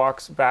as she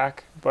walks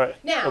back, but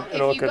Now,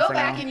 it'll look if you good go for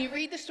back now. and you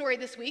read the story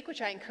this week,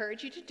 which I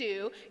encourage you to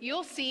do,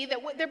 you'll see that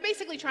they're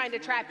basically trying to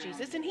trap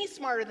Jesus, and he's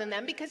smarter than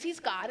them because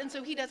he's God, and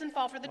so he doesn't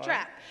fall for the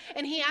trap.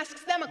 And he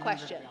asks them a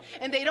question,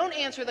 and they don't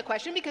answer the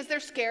question because they're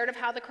scared of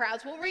how the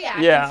crowds will react.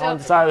 Yeah, And so on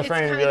the side of the it's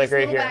frame to kind be of like this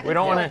right little here. back We and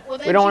don't want forth. Well,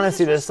 to. then We don't want to Jesus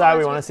see this side. We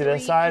responds want to with see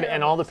this 3 side,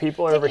 and all the parables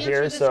people are to over answer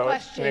here, this so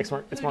question, it's who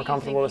more do you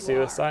comfortable to think see you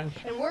this are? side.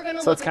 And we're going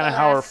to So look it's at kind of the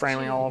how we're last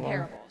framing 2 all of them.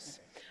 parables.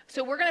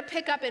 So we're going to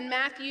pick up in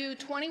Matthew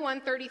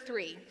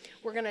 21:33.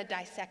 We're going to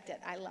dissect it.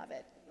 I love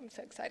it. I'm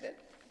so excited.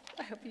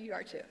 I hope you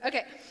are too.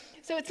 Okay,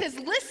 so it says,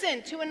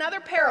 listen to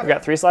another parable. We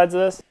got 3 slides of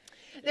this.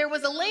 There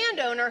was a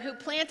landowner who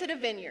planted a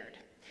vineyard.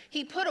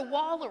 He put a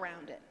wall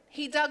around it.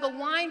 He dug a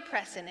wine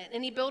press in it,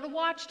 and he built a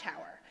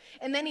watchtower.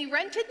 And then he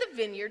rented the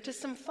vineyard to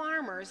some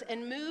farmers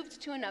and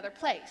moved to another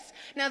place.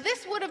 Now,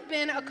 this would have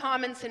been a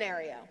common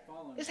scenario.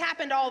 This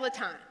happened all the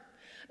time.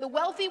 The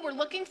wealthy were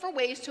looking for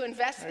ways to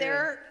invest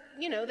their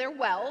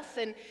wealth,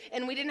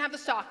 and we didn't have the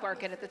stock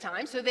market at the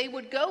time, so they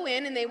would go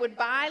in and they would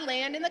buy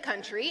land in the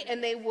country,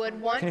 and they would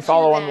want Can you to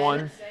follow on then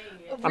 1?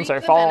 I'm reap sorry,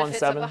 the follow on benefits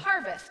 7. of the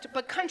harvest.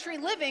 But country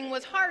living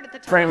was hard at the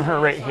time. Frame her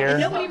right And here.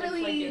 nobody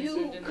really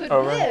who could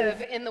Over.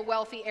 live in the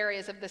wealthy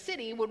areas of the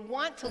city would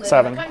want to live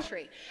 7. in the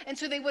country. And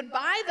so they would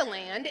buy the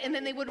land, and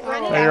then they would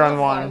rent it Now you're out on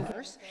to 1.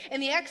 farmers.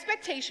 And the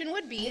expectation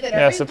would be that Yeah,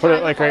 every so put it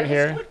time like the right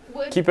here.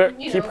 harvest would,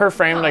 Keep her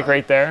framed like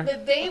right there.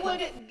 that they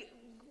would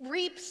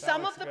reap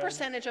some of the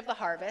percentage of the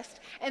harvest,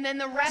 and then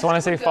the rest So when I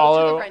say would go to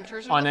follow the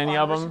renters or on the any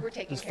of farmers who them, were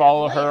taking just care of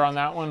follow the her land. on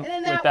that one And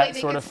then with that way that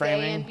they sort could of stay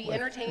framing. and be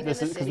entertained in the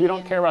Because city we don't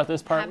and care about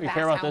this part. have We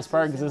care about this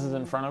part because bathhouses this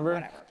is in front of her.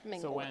 whatever,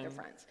 mingle So with when their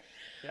friends.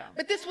 yeah.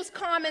 But this was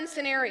common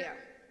scenario.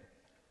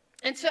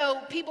 And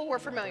so people were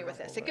familiar with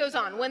this. It goes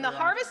on. When the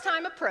harvest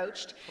time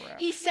approached,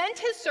 he sent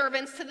his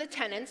servants to the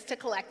tenants to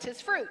collect his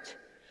fruit.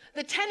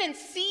 The tenants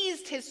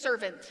seized his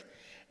servants.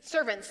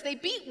 They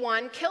beat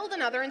one, killed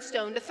another, and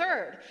stoned a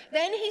third.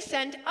 Then he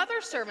sent other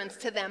servants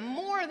to them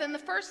more than the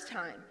first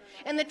time,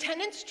 and the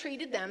tenants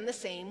treated them the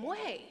same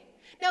way.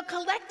 Now,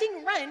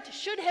 collecting rent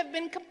should have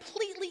been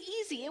completely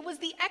easy. It was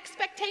the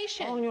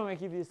expectation. How long do you want me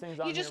to keep these things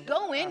on You just here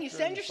go in, you after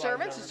send the your slides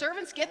servants, the over?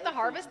 servants get the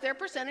harvest, their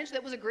percentage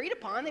that was agreed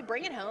upon, they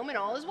bring it home, and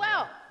all is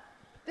well.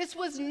 This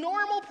was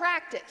normal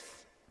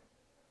practice.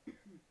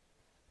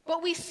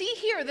 But we see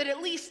here that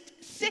at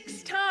least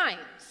 6 times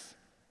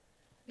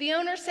the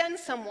owner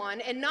sends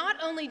someone, and not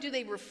only do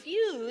they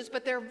refuse,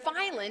 but they're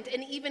violent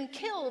and even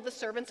kill the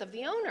servants of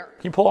the owner.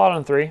 Can you pull out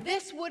on 3?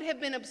 This would have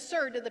been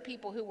absurd to the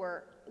people who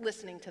were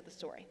listening to the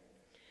story.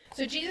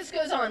 So Jesus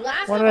goes on.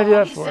 Last Why of did I do all,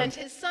 that he for? sent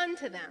his son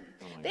to them.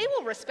 They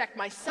will respect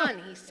my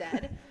son, he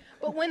said.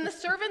 But when the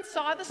servants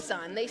saw the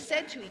son, they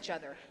said to each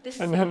other, "This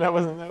is And then that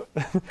wasn't.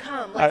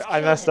 come, let's I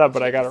kill messed him up,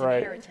 but and I got take it his right.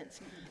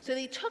 inheritance." So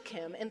they took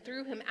him and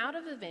threw him out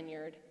of the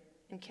vineyard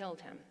and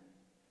killed him.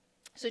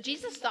 So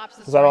Jesus stops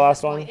the Is that our story at last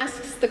this one? point,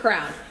 asks the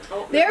crowd,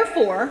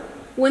 "Therefore,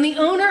 when the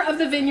owner of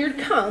the vineyard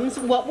comes,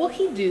 what will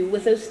he do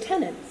with those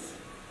tenants?"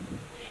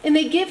 And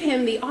they give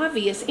him the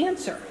obvious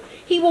answer.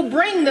 "He will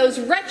bring those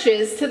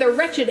wretches to their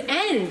wretched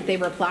end," they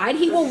replied.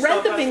 "He will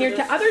rent the vineyard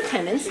to other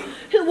tenants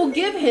who will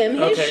give him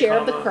his share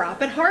of the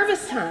crop at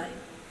harvest time."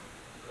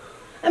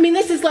 I mean,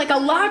 this is like a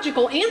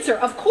logical answer.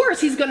 Of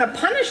course, he's going to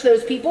punish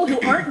those people who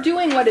aren't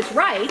doing what is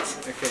right.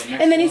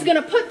 And then he's going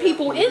to put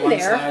people in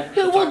there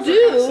who will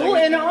do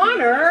and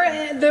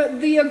honor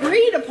the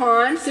agreed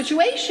upon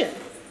situation.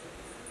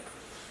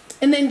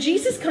 And then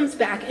Jesus comes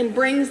back and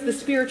brings the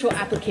spiritual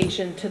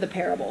application to the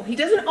parable. He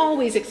doesn't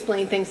always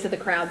explain things to the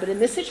crowd, but in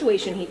this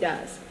situation he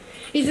does.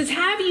 He says,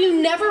 "Have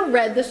you never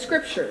read the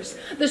scriptures?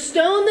 The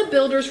stone the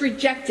builders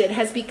rejected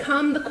has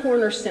become the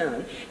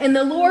cornerstone, and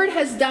the Lord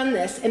has done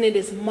this, and it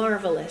is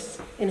marvelous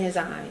in his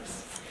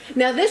eyes."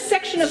 Now, this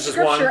section of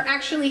scripture,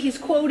 actually, he's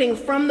quoting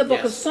from the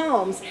book of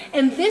Psalms,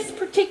 and this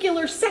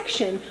particular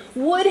section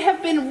would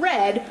have been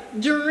read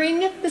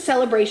during the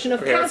celebration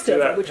of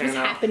Passover, which was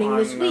happening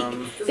this week.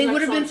 They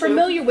would have been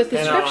familiar with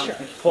the scripture.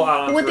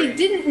 But what they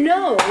didn't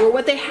know, or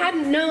what they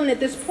hadn't known at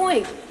this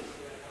point,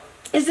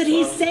 is that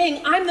he's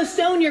saying, "I'm the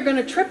stone you're going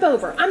to trip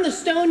over. I'm the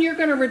stone you're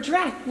going to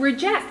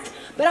reject.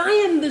 But I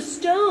am the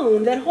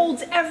stone that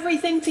holds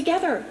everything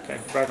together.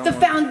 The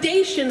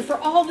foundation for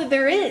all that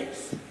there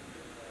is."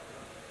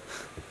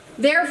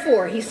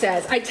 "Therefore," he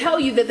says, "I tell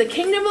you that the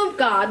kingdom of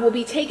God will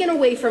be taken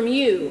away from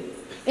you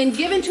and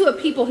given to a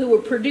people who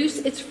will produce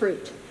its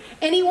fruit.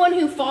 Anyone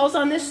who falls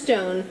on this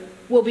stone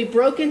will be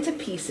broken to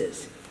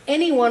pieces.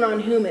 Anyone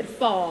on whom it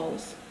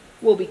falls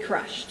will be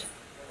crushed."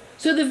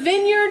 So the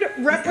vineyard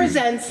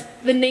represents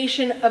the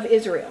nation of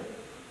Israel.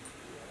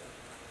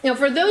 Now,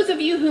 for those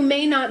of you who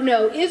may not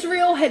know,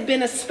 Israel had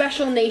been a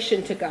special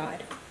nation to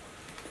God.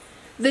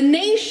 The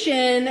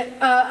nation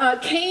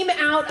came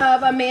out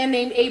of a man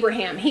named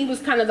Abraham. He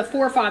was kind of the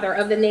forefather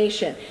of the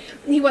nation.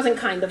 He wasn't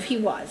kind of, he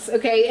was,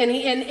 okay? And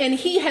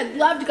he had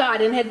loved God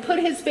and had put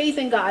his faith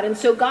in God. And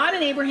so God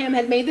and Abraham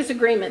had made this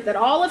agreement that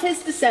all of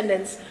his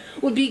descendants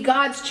would be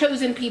God's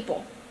chosen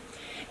people.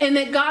 And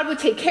that God would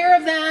take care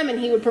of them and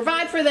he would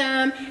provide for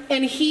them.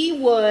 And he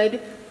would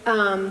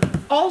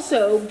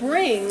also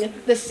bring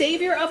the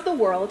Savior of the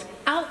world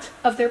out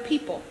of their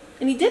people.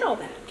 And he did all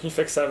that. Can you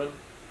fix 7?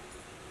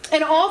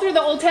 And all through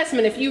the Old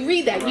Testament, if you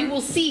read that, you will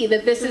see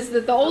that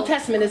that the Old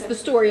Testament is the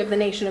story of the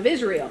nation of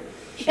Israel.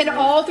 And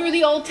all through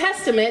the Old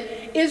Testament,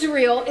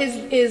 Israel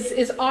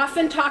is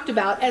often talked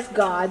about as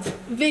God's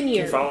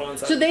vineyard.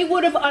 So they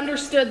would have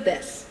understood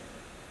this.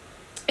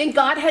 And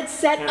God had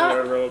set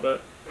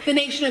up the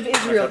nation of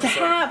Israel to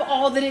have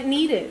all that it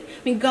needed.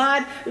 I mean,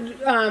 God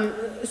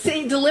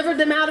delivered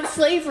them out of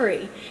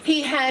slavery.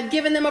 He had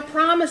given them a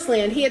promised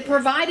land. He had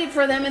provided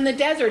for them in the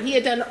desert. He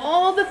had done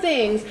all the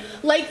things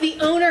like the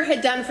owner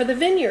had done for the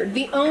vineyard.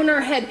 The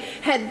owner had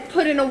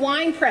put in a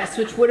wine press,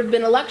 which would have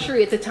been a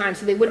luxury at the time,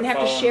 so they wouldn't have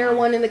to share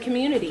one in the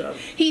community.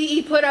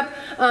 He put up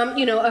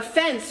a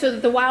fence so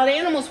that the wild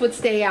animals would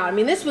stay out. I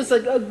mean, this was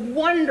like a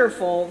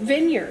wonderful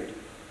vineyard.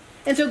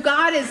 And so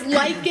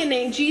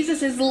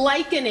Jesus is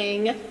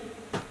likening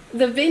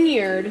the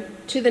vineyard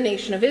to the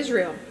nation of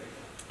Israel.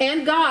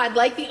 And God,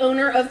 like the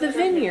owner of the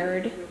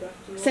vineyard,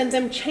 sent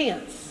them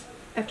chance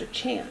after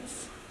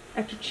chance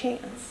after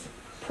chance,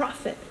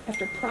 prophet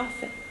after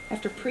prophet,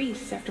 after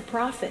priest after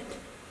prophet,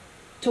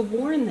 to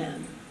warn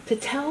them, to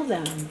tell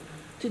them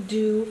to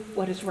do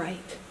what is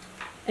right.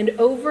 And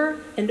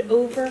over and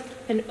over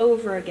and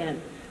over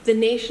again, the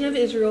nation of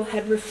Israel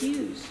had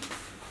refused.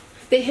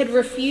 They had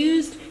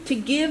refused to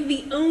give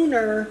the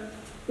owner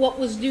what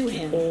was due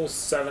him. Pull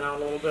 7 out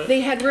a little bit.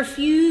 They had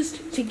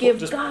refused to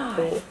give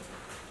God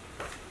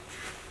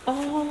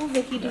all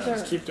that he deserved.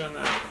 Just keep doing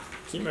that.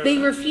 Keep moving.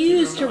 They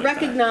refused to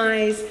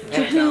recognize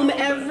to whom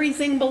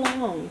everything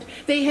belonged.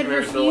 They had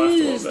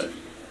refused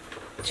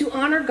to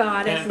honor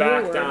God as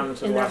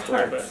Lord in their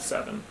hearts.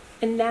 7.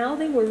 And now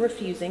they were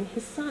refusing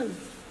his son,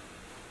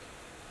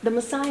 the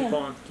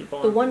Messiah, keep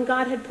on. the one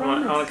God had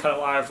promised. I want to cut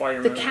it live while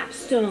you're moving. The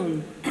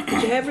capstone,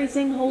 which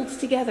everything holds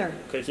together.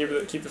 Okay,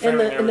 keep the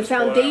family and the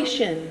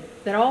foundation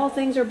that all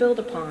things are built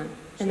upon.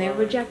 And they're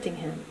rejecting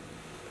him.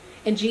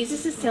 And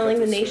Jesus is telling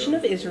the nation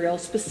of Israel,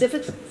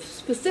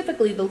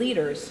 specifically the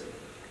leaders,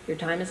 your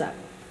time is up.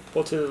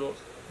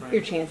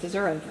 Your chances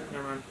are over.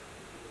 Never mind.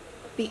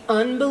 The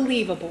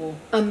unbelievable,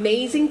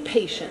 amazing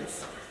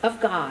patience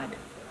of God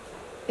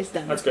is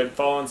done. That's good.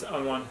 Follow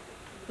on 1.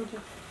 Okay.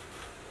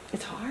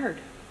 It's hard.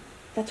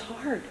 That's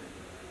hard.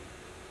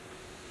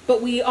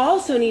 But we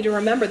also need to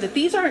remember that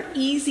these aren't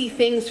easy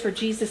things for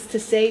Jesus to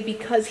say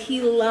because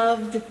he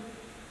loved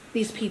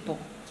these people.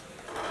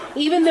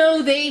 Even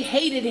though they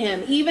hated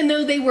him, even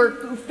though they were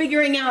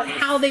figuring out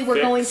how they were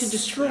going to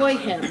destroy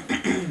him,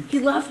 he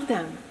loved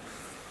them.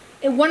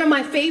 And one of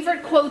my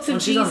favorite quotes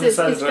of Jesus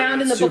is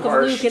found in the book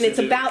of Luke, and it's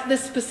about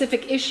this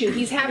specific issue.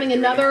 He's having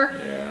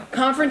another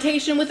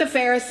confrontation with a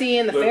Pharisee,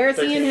 and the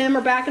Pharisee and him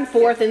are back and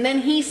forth, and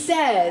then he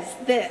says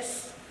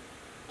this,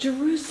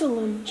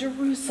 Jerusalem,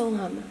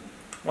 Jerusalem,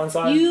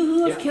 you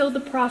who have killed the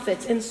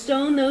prophets and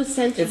stoned those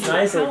sent to you,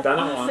 how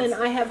often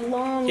I have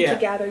longed to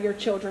gather your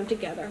children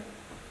together.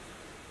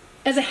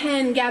 As a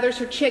hen gathers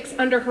her chicks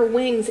under her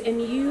wings,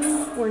 and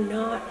you were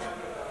not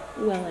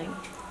willing.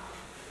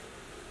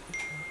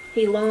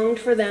 He longed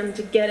for them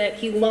to get it.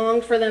 He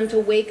longed for them to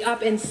wake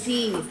up and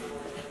see.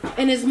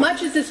 And as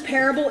much as this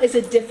parable is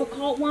a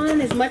difficult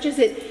one, as much as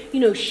it,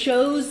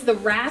 shows the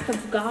wrath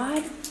of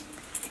God,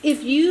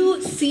 if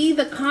you see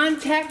the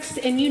context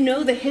and you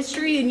know the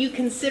history and you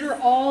consider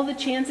all the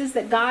chances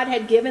that God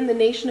had given the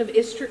nation of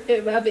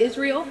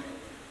Israel,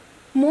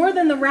 more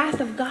than the wrath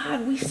of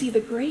God, we see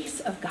the grace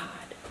of God.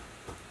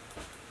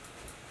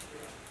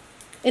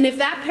 And if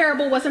that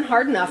parable wasn't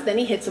hard enough, then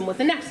he hits them with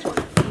the next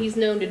one. He's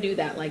known to do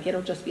that. Like,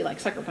 it'll just be like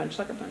sucker punch,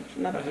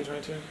 Matthew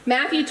 22.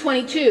 Matthew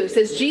 22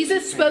 says,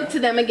 Jesus spoke to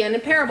them again in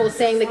parables,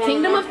 saying, the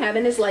kingdom of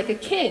heaven is like a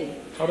king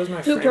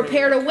who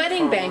prepared a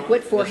wedding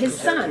banquet for his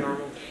son.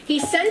 He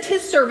sent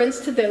his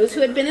servants to those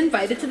who had been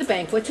invited to the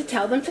banquet to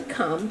tell them to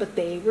come, but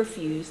they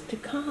refused to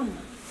come.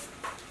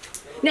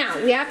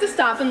 Now, we have to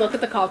stop and look at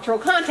the cultural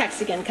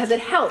context again, because it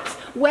helps.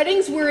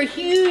 Weddings were a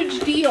huge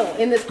deal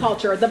in this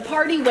culture. The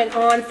party went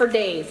on for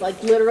days,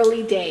 like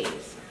literally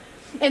days.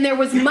 And there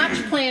was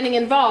much planning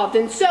involved.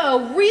 And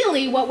so,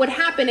 really, what would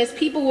happen is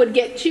people would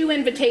get 2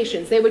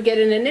 invitations. They would get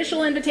an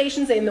initial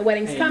invitation saying the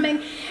wedding's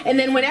coming, and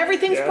then when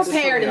everything's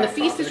prepared and the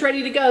feast is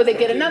ready to go, they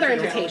get another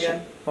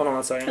invitation. Hold on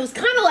one second. It was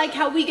kind of like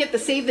how we get the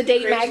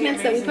save-the-date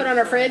magnets that we put on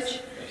our fridge.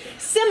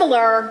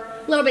 Similar,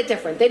 a little bit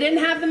different. They didn't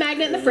have the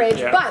magnet in the fridge,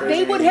 but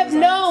they would have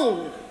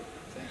known.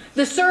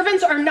 The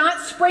servants are not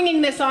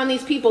springing this on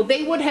these people.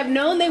 They would have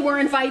known they were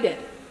invited.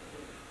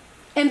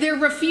 And they're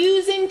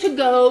refusing to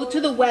go to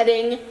the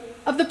wedding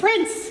of the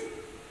prince.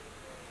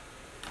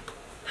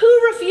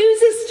 Who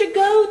refuses to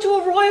go to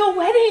a royal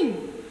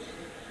wedding?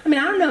 I mean,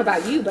 I don't know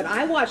about you, but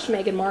I watched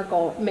Meghan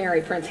Markle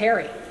marry Prince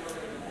Harry.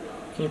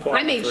 Can you pull I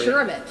out made the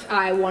sure of it.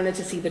 I wanted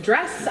to see the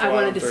dress. I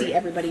wanted to see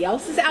everybody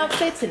else's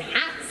outfits and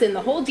hats and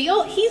the whole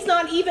deal. He's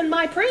not even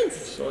my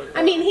prince.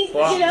 I mean, he,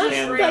 Pull out you know, the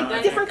hand like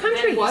down. different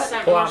countries. Pull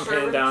out and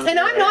pan down. And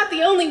I'm not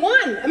the only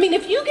one. I mean,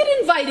 if you get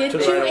invited To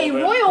the to right a a little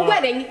bit. royal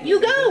wedding, you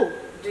go.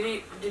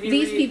 Did he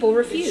These read, people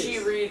refuse. Did she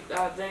read,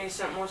 then he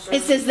sent more It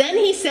servants? says, then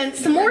he sent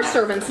some more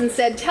servants and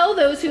said, tell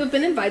those who have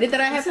been invited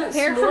that I have sent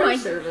prepared some for more my,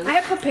 servants? I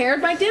have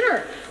prepared my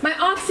dinner. My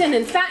oxen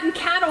and fattened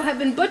cattle have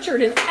been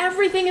butchered and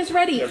everything is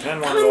ready. Yeah, Pen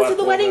wanted to Come left to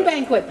the a little wedding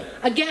bit. banquet.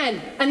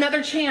 Again,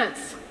 another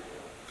chance.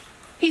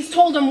 He's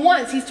told them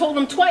once, he's told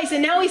them twice,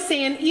 and now he's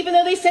saying, even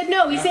though they said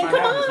no, he's saying,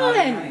 come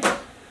on.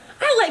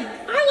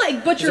 I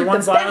like butchered the one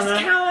best slide on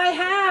that? cow I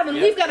have, and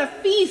we've got a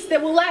feast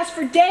that will last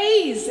for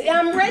days.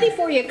 I'm ready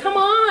for you. Come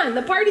on,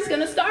 the party's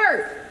going to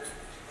start.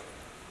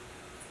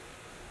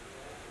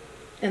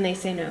 And they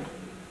say no.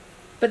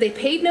 But they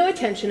paid no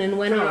attention and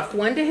went off,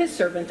 one to his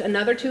servant,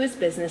 another to his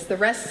business. The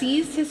rest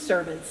seized his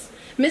servants,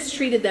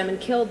 mistreated them, and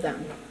killed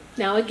them.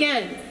 Now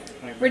again,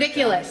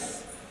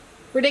 ridiculous.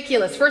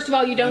 Ridiculous. First of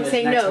all, you don't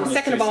say no.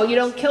 Second of all, you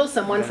don't kill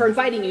someone for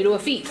inviting you to a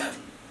feast.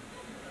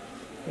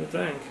 Good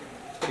thing.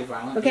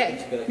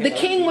 Okay, the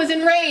king was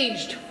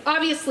enraged,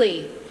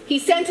 obviously. He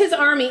sent his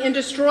army and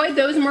destroyed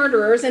those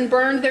murderers and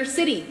burned their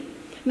city.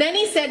 Then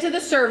he said to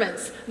the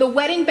servants, the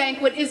wedding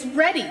banquet is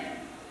ready,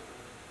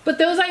 but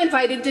those I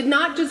invited did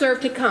not deserve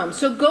to come.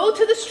 So go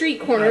to the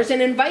street corners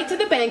and invite to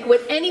the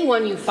banquet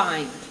anyone you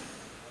find.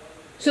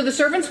 So the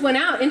servants went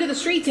out into the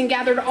streets and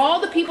gathered all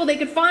the people they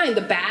could find,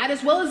 the bad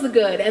as well as the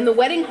good, and the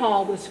wedding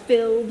hall was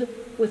filled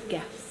with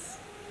guests.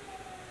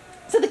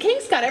 So the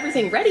king's got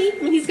everything ready.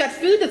 I mean, he's got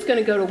food that's going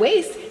to go to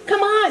waste.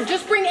 Come on,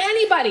 just bring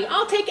anybody.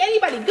 I'll take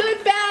anybody.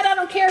 Good, bad, I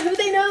don't care who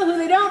they know, who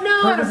they don't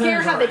know. I don't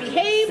care how they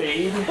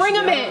behave. Bring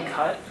them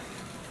in.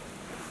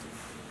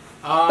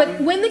 But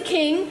when the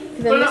king,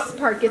 then this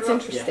part gets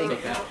interesting.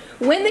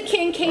 When the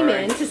king came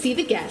in to see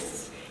the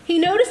guests, he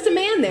noticed a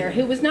man there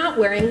who was not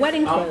wearing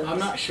wedding clothes. I'm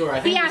not sure.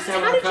 He asked,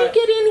 how did you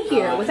get in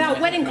here without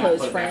wedding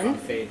clothes, friend?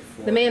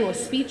 The man was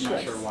speechless. I'm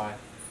not sure why.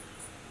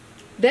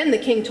 Then the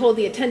king told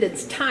the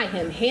attendants, tie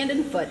him hand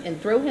and foot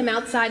and throw him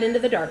outside into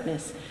the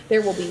darkness.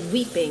 There will be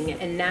weeping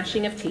and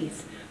gnashing of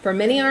teeth, for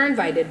many are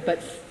invited,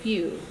 but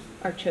few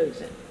are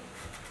chosen.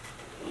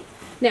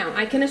 Now,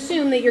 I can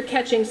assume that you're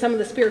catching some of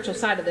the spiritual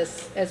side of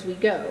this as we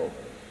go.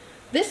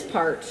 This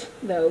part,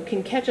 though,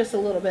 can catch us a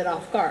little bit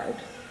off guard.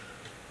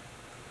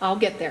 I'll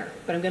get there,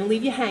 but I'm going to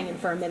leave you hanging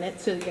for a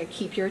minute so you can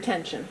keep your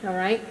attention, all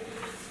right?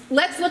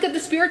 Let's look at the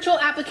spiritual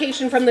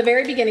application from the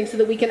very beginning so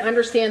that we can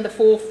understand the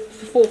full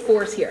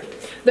force here.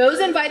 Those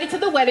invited to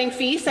the wedding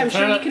feast, I'm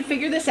sure you can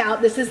figure this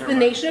out. This is the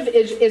nation of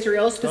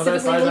Israel,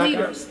 specifically the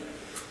leaders.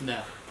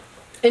 No.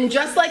 And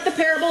just like the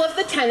parable of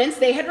the tenants,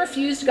 they had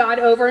refused God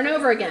over and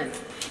over again.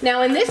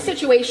 Now, in this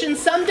situation,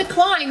 some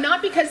declined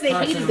not because they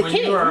hated the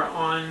king.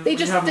 They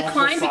just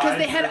declined because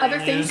they had other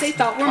things they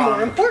thought were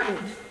more important.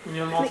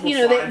 You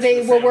know,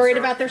 they were worried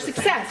about their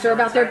success or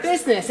about their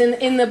business.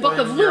 In the book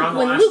of Luke,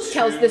 when Luke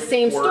tells the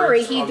same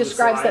story, he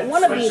describes that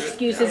one of the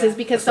excuses is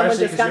because someone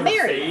just got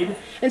married.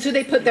 And so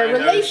they put their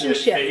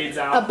relationship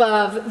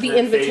above the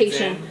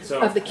invitation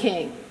of the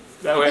king.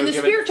 And the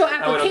spiritual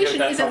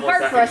application isn't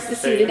hard for us to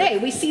see today.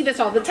 We see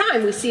this all the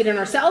time. We see it in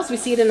ourselves. We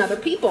see it in other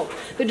people.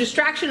 The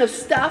distraction of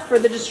stuff or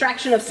the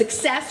distraction of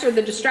success or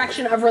the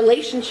distraction of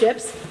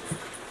relationships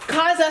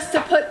cause us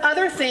to put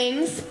other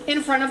things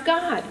in front of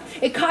God.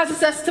 It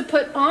causes us to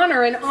put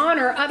honor and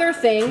honor other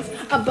things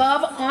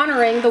above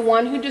honoring the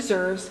one who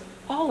deserves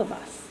all of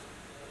us.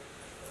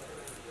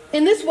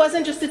 And this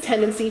wasn't just a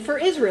tendency for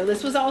Israel.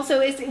 This was also,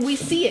 we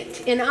see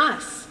it in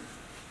us.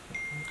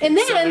 And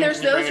then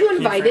there's those who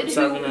invited,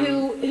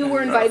 who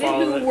were invited,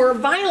 who were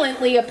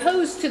violently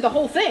opposed to the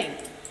whole thing.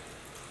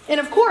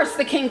 And of course,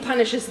 the king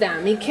punishes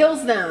them. He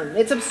kills them.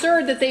 It's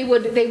absurd that they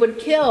would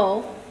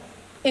kill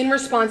in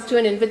response to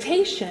an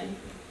invitation.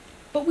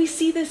 But we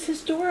see this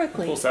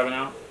historically. Pull 7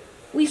 out.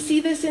 We see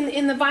this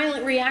in the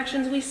violent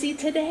reactions we see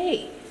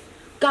today.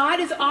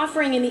 God is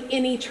offering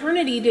in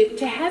eternity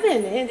to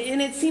heaven,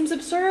 and it seems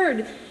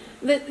absurd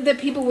that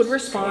people would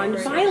respond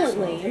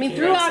violently. I mean,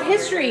 throughout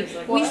history,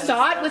 we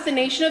saw it with the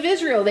nation of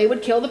Israel. They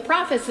would kill the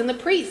prophets and the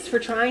priests for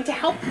trying to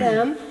help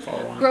them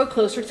grow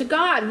closer to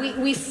God.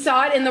 We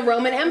saw it in the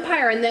Roman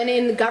Empire, and then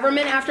in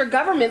government after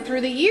government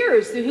through the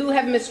years, who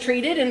have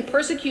mistreated and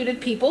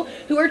persecuted people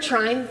who are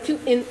trying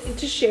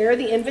to share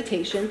the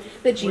invitation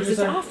that Jesus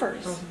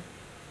offers.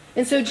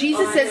 And so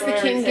Jesus says the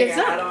king gives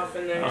up,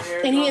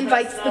 and he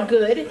invites the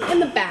good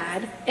and the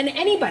bad and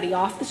anybody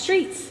off the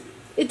streets.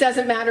 It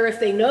doesn't matter if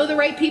they know the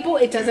right people.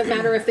 It doesn't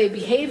matter if they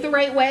behave the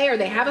right way or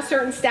they have a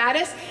certain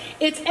status.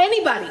 It's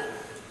anybody.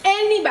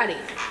 Anybody.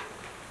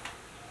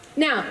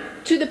 Now,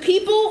 to the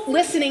people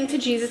listening to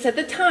Jesus at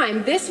the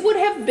time,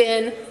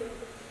 the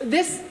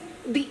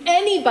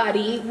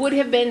anybody would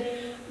have been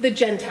the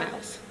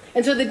Gentiles.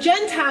 And so the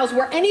Gentiles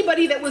were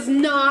anybody that was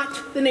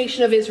not the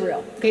nation of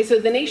Israel. Okay, so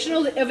the nation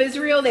of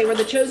Israel, they were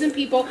the chosen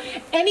people.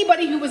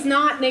 Anybody who was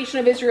not nation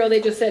of Israel,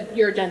 they just said,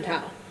 you're a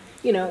Gentile.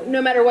 You know,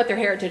 no matter what their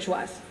heritage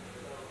was.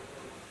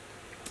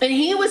 And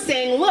he was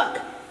saying,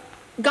 look,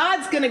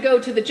 God's going to go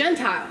to the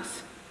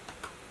Gentiles.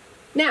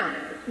 Now,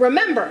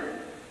 remember,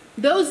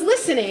 those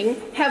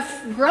listening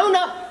have grown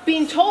up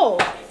being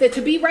told that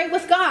to be right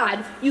with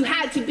God, you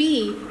had to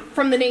be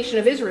from the nation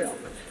of Israel.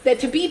 That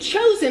to be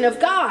chosen of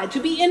God, to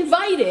be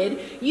invited,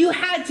 you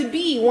had to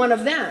be one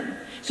of them.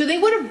 So they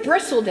would have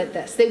bristled at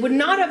this. They would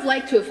not have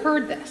liked to have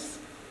heard this.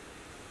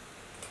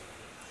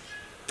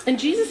 And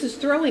Jesus is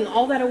throwing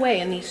all that away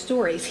in these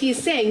stories. He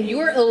is saying,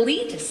 your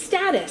elite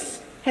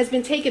status has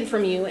been taken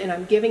from you, and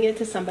I'm giving it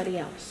to somebody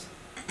else.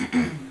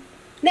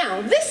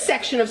 Now, this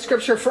section of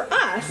scripture for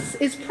us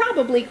is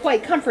probably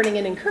quite comforting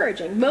and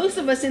encouraging. Most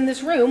of us in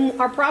this room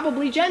are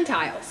probably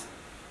Gentiles.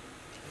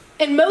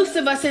 And most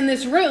of us in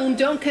this room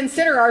don't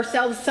consider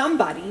ourselves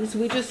somebodies.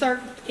 We just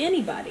are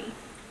anybody.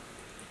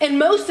 And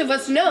most of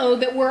us know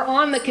that we're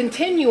on the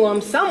continuum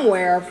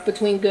somewhere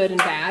between good and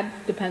bad.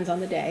 Depends on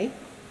the day.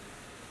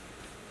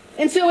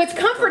 And so it's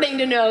comforting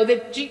to know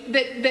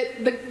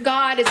that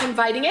God is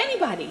inviting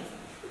anybody.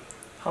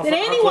 That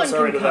anyone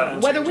can come,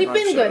 whether we've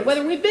been good,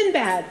 whether we've been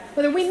bad,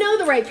 whether we know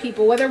the right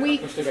people, whether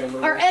we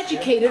are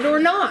educated or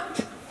not.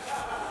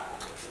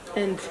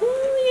 Until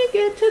you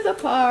get to the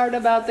part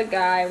about the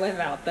guy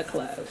without the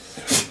clothes.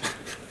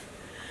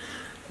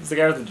 It's the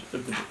guy with the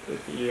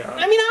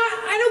I mean,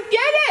 I don't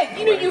get it.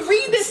 You know, you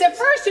read this at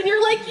first and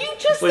you're like, the king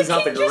just said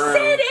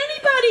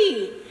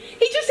anybody.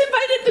 He just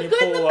invited the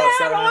good and the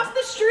bad off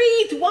the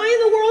street. Why in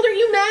the world are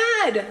you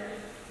mad?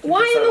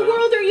 Why in the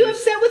world are you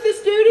upset with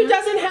this dude who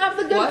doesn't have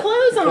the good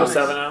clothes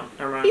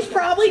on? He's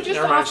probably just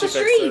off the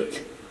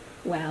street.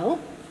 Well,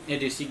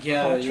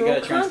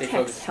 cultural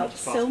context helps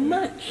so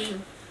much.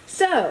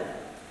 So,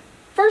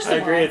 first of all,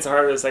 I agree, it's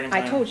harder the second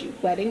time. I told you,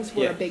 weddings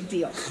were a big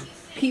deal.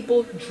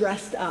 People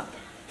dressed up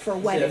for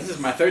weddings. This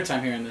is my third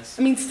time hearing this.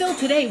 I mean, still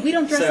today, we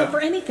don't dress up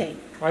for anything.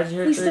 Why did you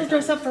hear We still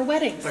dress up for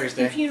weddings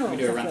Thursday. and funerals. We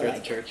do a run through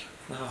like. the church.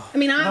 I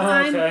mean,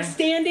 I'm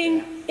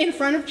standing in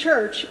front of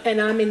church and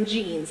I'm in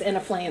jeans and a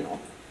flannel.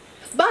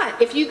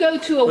 But if you go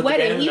to a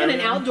wedding, even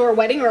an outdoor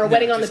wedding or a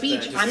wedding on the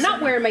beach, I'm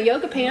not wearing my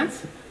yoga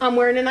pants. I'm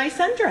wearing a nice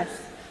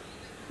sundress.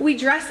 We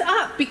dress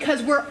up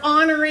because we're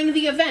honoring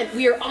the event.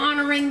 We are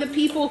honoring the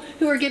people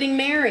who are getting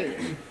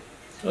married.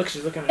 Look,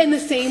 she's looking at And the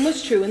same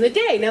was true in the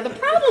day. Now, the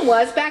problem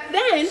was, back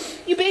then,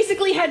 you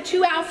basically had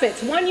two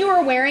outfits. One you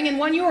were wearing and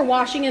one you were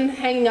washing and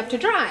hanging up to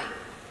dry.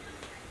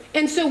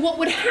 And so what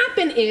would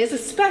happen is,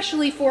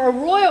 especially for a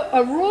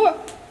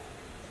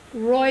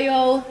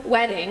royal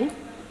wedding,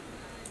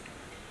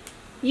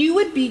 you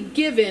would be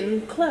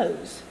given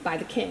clothes by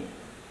the king.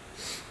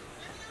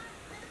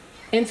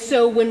 And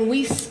so when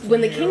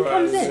the king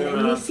comes in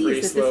and he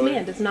sees that this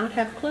man does not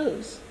have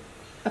clothes,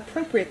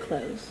 appropriate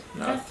clothes,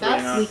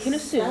 we can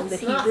assume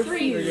that he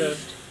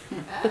refused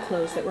the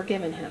clothes that were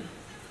given him.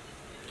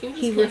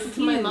 He refused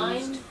my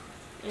mind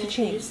to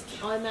change.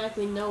 Just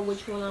automatically know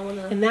which one I want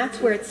to. And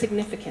that's where it's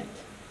significant.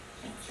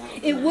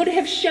 It would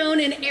have shown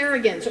an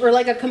arrogance or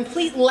like a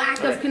complete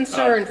lack of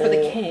concern for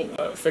the king.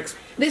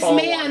 This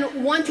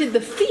man wanted the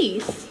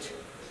feast,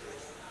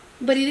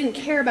 but he didn't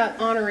care about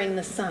honoring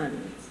the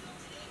son.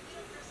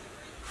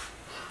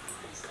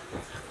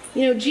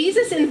 You know,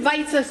 Jesus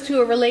invites us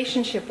to a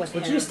relationship with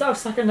him. Would you stop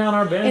sucking down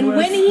our bandwidth? And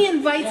when he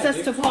invites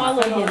us to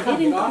follow him,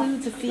 it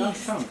includes a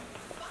feast.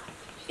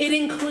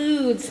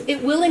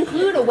 It will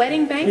include a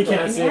wedding banquet in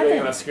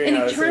heaven, an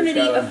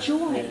eternity of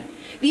joy.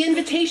 The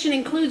invitation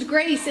includes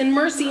grace and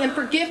mercy and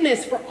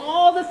forgiveness for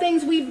all the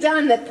things we've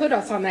done that put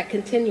us on that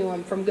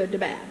continuum from good to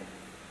bad.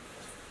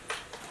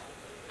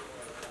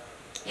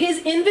 His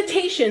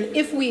invitation,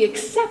 if we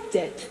accept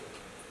it,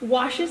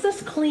 washes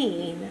us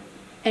clean,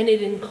 and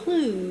it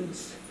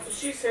includes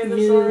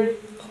new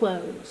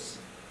clothes.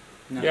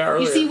 No. Yeah,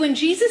 you see, when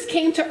Jesus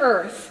came to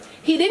earth,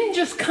 he didn't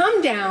just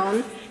come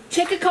down,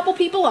 tick a couple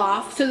people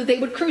off so that they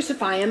would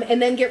crucify him, and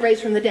then get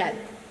raised from the dead.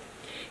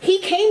 He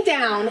came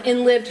down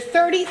and lived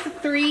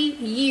 33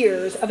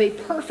 years of a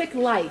perfect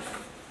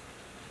life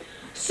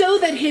so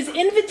that his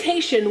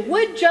invitation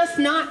would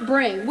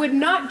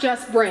not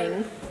just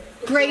bring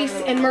grace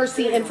and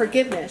mercy and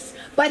forgiveness,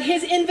 but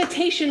his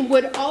invitation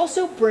would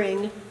also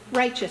bring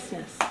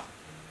righteousness.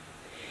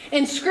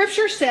 And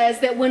Scripture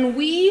says that when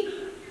we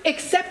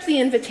accept the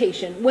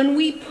invitation, when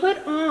we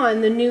put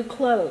on the new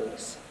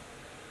clothes,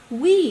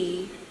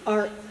 we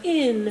are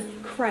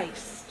in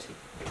Christ.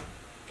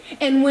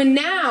 And when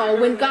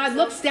God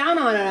looks down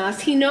on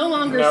us, he no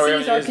longer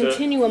sees our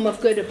continuum of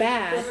good to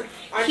bad.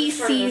 He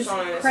sees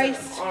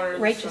Christ's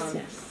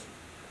righteousness.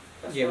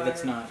 Yeah, but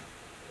that's not.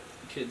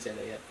 You shouldn't say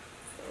that yet.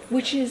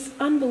 Which is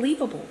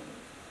unbelievable.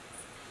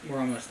 We're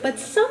almost there. But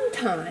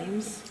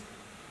sometimes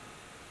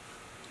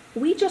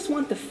we just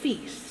want the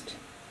feast.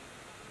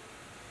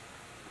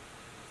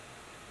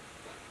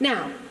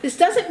 Now, this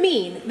doesn't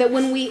mean that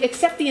when we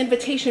accept the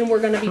invitation, we're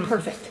going to be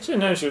perfect. She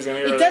didn't know she was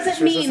going to go. It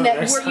doesn't mean that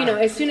we're,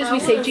 as soon as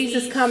we say,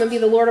 Jesus, come and be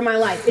the Lord of my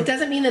life, it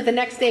doesn't mean that the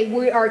next day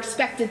we are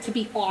expected to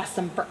be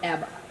awesome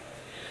forever.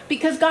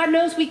 Because God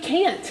knows we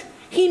can't.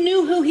 He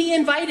knew who he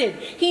invited.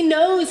 He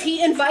knows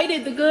he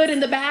invited the good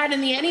and the bad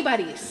and the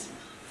anybody's.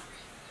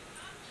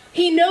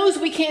 He knows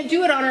we can't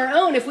do it on our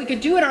own. If we could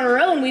do it on our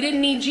own, we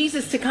didn't need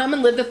Jesus to come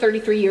and live the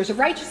 33 years of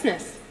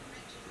righteousness.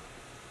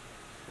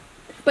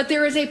 But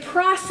there is a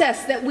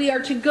process that we are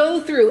to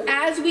go through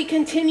as we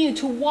continue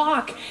to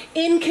walk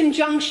in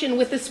conjunction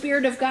with the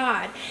Spirit of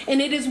God.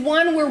 And it is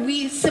one where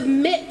we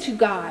submit to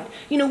God.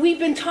 You know, we've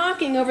been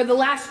talking over the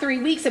last 3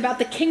 weeks about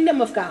the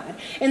kingdom of God.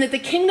 And that the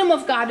kingdom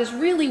of God is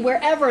really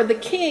wherever the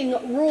king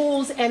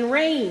rules and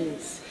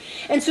reigns.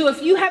 And so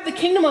if you have the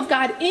kingdom of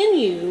God in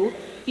you,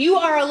 you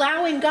are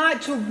allowing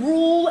God to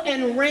rule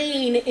and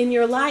reign in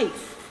your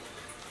life.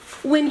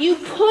 When you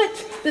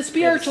put the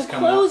spiritual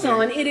clothes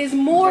on, it is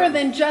more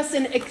than just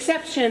an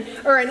exception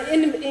or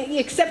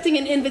accepting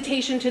an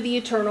invitation to the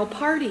eternal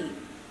party.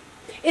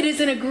 It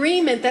is an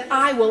agreement that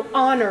I will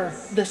honor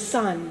the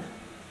Son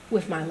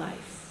with my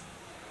life.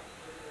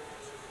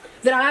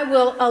 That I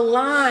will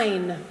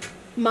align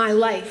my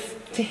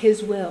life to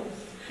his will.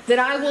 That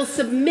I will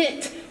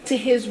submit to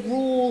his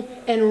rule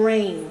and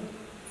reign.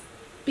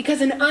 Because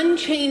an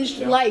unchanged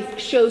life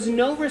shows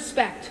no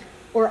respect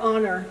or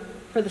honor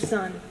for the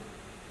Son.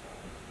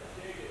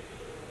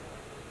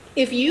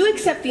 If you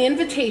accept the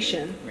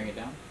invitation, Bring it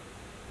down.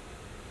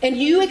 and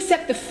you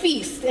accept the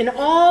feast and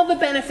all the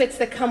benefits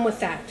that come with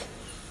that,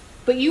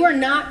 but you are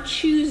not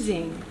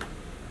choosing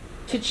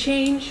to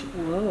change,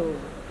 whoa,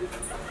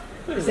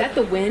 is that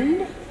the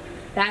wind?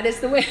 That is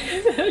the wind.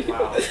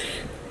 Wow.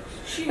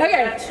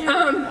 Okay,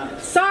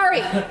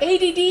 sorry,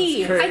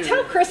 ADD. I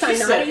tell Chris I'm She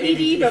not said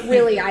ADD, but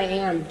really I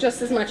am,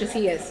 just as much as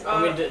he is.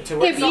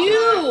 If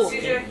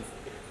CJ,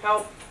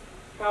 help.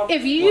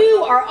 If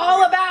you are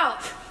all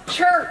about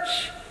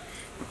church,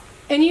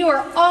 and you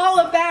are all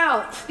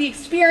about the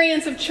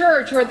experience of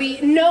church or the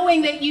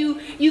knowing that you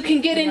can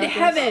get into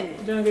heaven,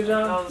 Doing a good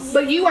job.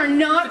 but you are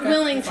not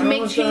willing to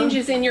make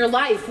changes in your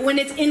life when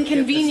it's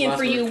inconvenient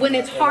for you, when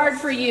it's hard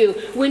for you,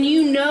 when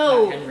you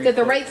know that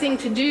the right thing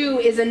to do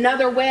is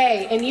another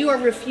way and you are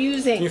Can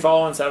refusing. you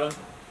follow on 7?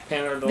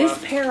 Pan over to the This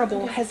left.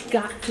 parable has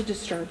got to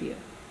disturb you.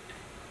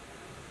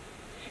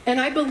 And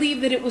I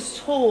believe that it was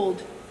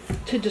told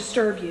to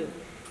disturb you.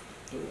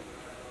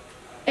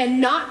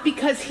 And not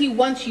because he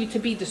wants you to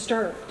be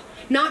disturbed.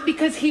 Not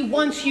because he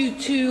wants you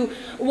to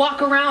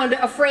walk around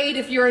afraid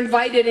if you're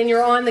invited and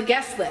you're on the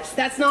guest list.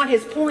 That's not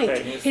his point.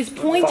 Okay, His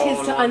point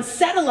is to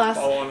unsettle us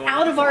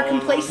out of our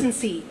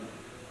complacency.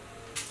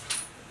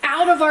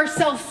 Out of our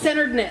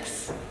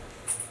self-centeredness.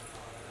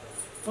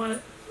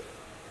 What?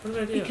 What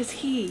did I do? Because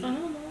he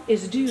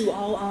is due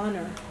all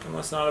honor. I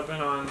must not have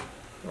been on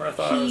where I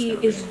thought I was He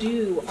going to is be.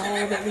 due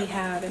all that we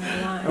have in our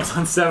I was lives.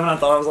 on 7, I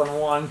thought I was on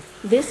 1.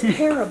 This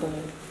parable,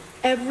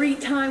 every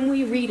time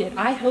we read it,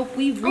 I hope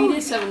we read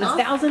it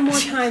 1,000 more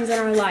times in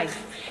our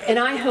life. And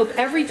I hope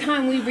every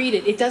time we read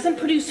it, it doesn't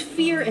produce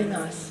fear in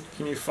us,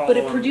 Can you follow but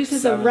it on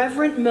produces 7? a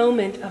reverent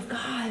moment of,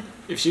 God,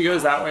 If she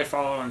goes that way,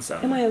 follow on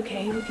 7. am I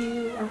okay with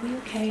you? Are we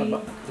okay?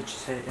 Did she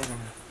say it?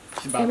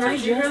 She's about Am to. I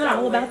just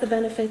all about the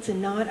benefits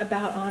and not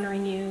about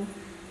honoring you?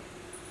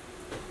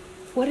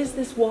 What is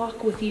this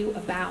walk with you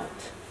about?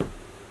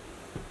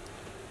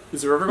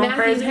 Is the river going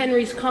Matthew crazy?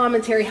 Henry's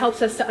commentary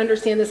helps us to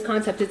understand this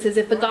concept. It says,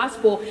 if the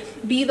gospel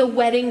be the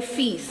wedding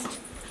feast,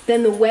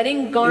 then the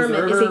wedding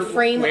garment is a river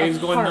frame waves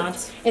of going heart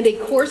nuts? and a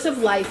course of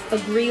life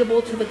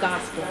agreeable to the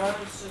gospel.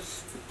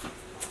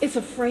 It's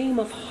a frame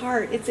of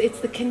heart. It's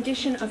the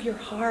condition of your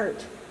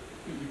heart.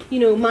 You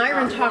know,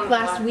 Myron talked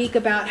last week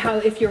about how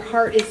if your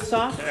heart is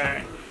soft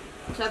Okay.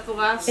 Is that the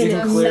last and You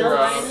it can clear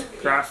melts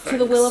graphics. to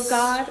the will of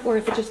God, or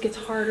if it just gets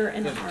harder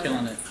and You're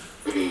killing harder.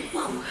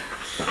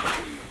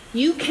 it.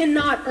 You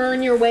cannot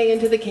earn your way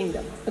into the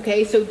kingdom,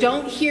 okay? So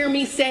don't hear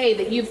me say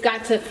that you've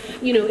got to,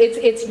 you know,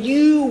 it's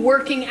you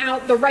working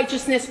out the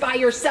righteousness by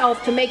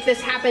yourself to make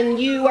this happen.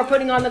 You are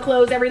putting on the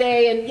clothes every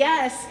day. And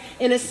yes,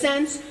 in a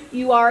sense,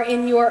 you are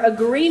in your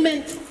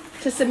agreement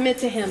to submit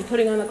to him,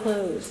 putting on the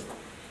clothes.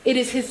 It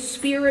is his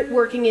spirit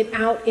working it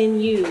out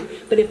in you.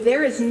 But if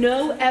there is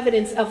no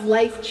evidence of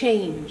life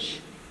change,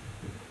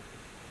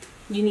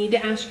 you need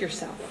to ask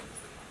yourself,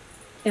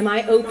 am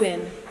I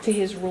open to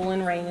his rule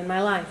and reign in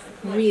my life?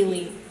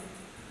 Really?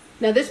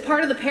 Now, this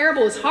part of the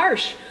parable is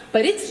harsh,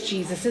 but it's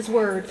Jesus'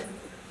 word.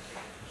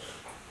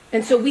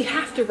 And so we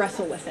have to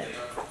wrestle with it.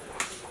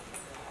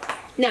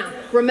 Now,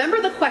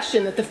 remember the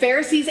question that the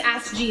Pharisees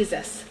asked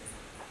Jesus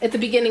at the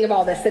beginning of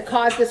all this that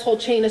caused this whole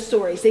chain of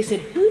stories. They said,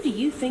 who do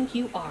you think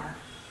you are?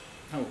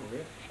 Oh,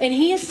 really? And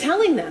he is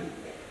telling them.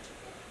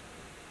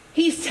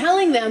 He's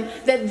telling them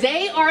that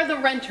they are the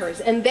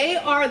renters, and they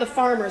are the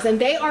farmers, and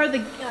they are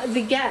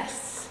the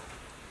guests.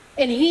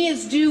 And he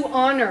is due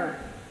honor.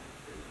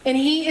 And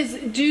he is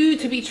due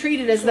to be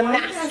treated as the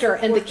master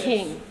and the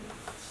king.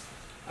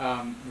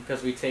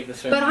 Because we take the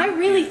sermon. But I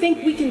really and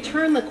think we can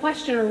turn the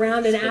question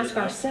around and split ask it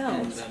up,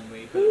 ourselves, and then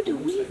we put who it do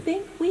on the we website.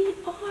 think we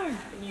are?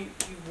 You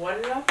what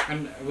it up?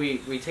 And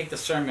we take the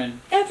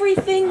sermon.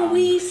 Everything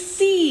we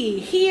see,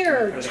 and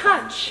hear, put it on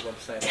touch, the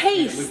website.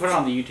 taste We put it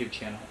on the YouTube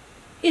channel.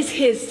 is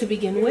his to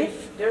begin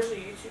with. There's a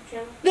YouTube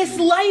channel. This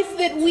life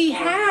that we And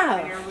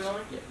have you're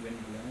willing? Yeah, when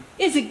we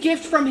is a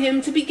gift from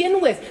him to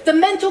begin with. The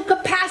mental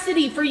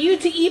capacity for me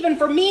to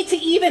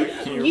even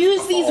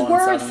use these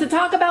words to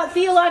talk about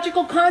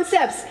theological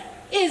concepts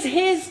is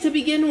his to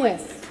begin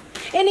with.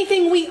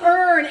 Anything we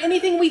earn,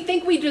 anything we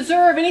think we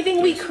deserve,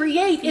 anything we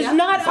create is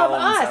not of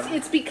us.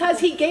 It's because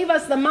he gave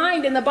us the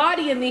mind and the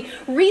body and the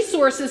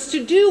resources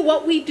to do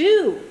what we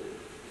do.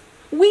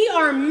 We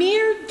are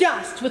mere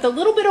dust with a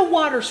little bit of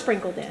water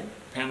sprinkled in.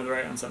 Pan to the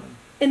right on 7.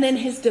 And then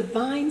his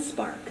divine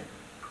spark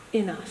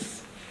in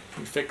us.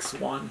 You fix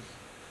 1.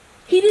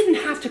 He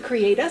didn't have to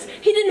create us.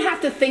 He didn't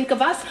have to think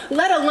of us,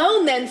 let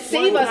alone then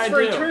save us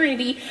for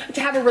eternity,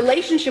 to have a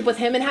relationship with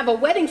him and have a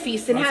wedding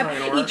feast and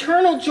have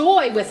eternal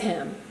joy with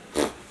him.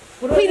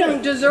 We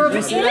don't deserve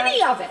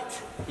any of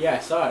it. Yeah, I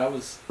saw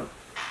it.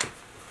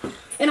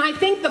 And I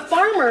think the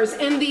farmers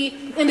and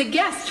the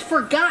guests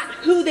forgot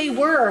who they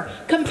were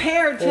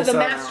compared to the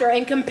master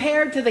and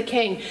compared to the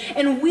king.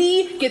 And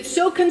we get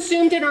so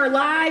consumed in our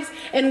lives,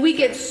 and we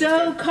get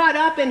so caught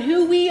up in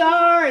who we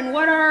are and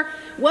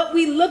what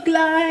we look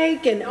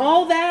like and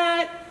all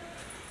that.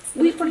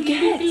 We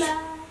forget.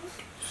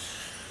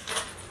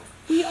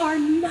 We are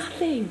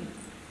nothing.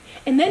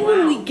 And then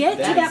when we get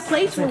to that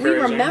place where we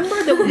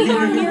remember that we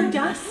are mere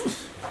dust,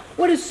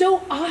 what is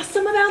so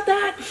awesome about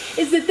that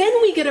is that then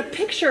we get a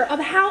picture of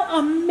how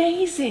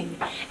amazing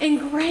and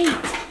great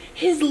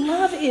his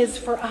love is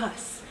for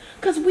us.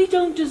 Because we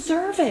don't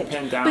deserve it.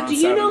 But do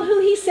you know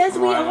who he says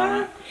we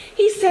are?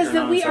 He says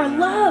that we are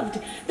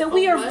loved, that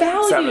we are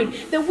valued,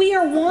 that we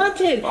are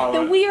wanted,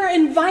 that we are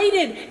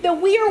invited, that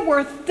we are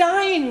worth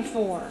dying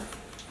for.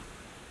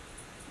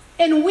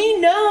 And we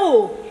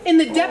know in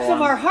the depths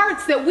of our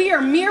hearts that we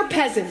are mere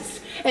peasants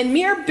and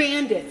mere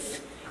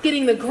bandits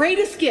getting the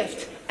greatest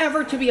gift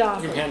ever to be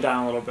offered. You can pan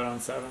down a little bit on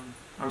 7.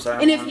 I'm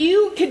sorry. And if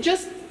you could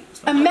just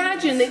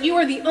imagine that you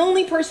are the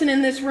only person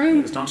in this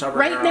room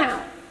right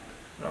now.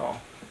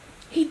 No.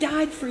 He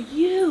died for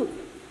you.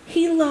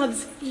 He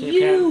loves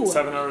you.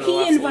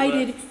 He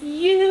invited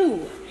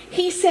you.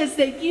 He says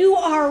that you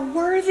are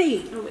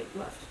worthy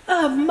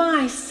of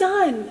my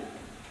son.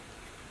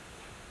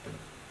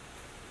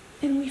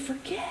 And we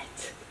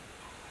forget.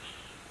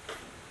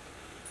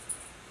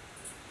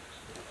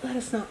 Let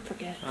us not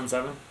forget. On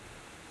 7?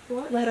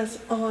 What? Let us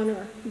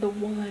honor the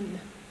one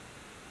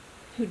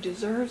who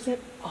deserves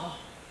it all.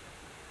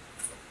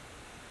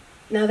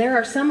 Now there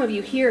are some of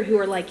you here who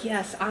are like,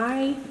 yes,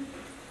 I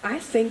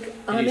think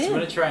I'm in. I'm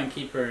going to try and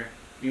keep her.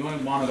 You want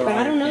to monitor. But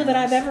I don't know that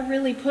I've ever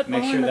really put on the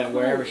Make sure that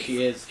wherever clothes.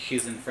 she is,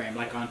 she's in frame.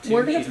 Like on 2,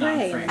 We're going she's to not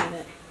pray in frame. in a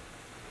minute.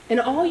 And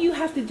all you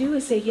have to do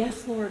is say,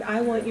 yes, Lord, I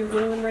want your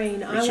rule and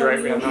reign. I want you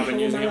to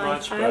control my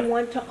life. I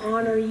want to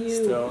honor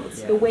you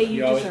the way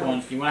you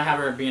deserve. You want to have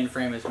her be in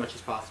frame as much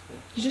as possible.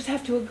 You just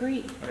have to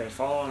agree. Okay,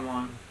 follow on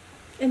 1.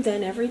 And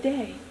then every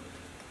day,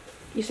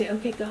 you say,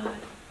 okay, God,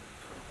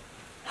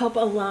 help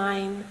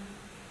align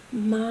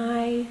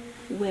my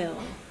will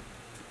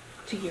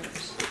to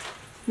yours.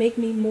 Make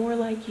me more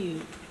like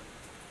you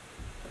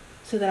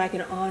so that I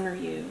can honor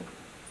you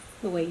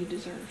the way you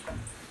deserve.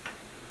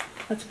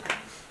 Let's pray.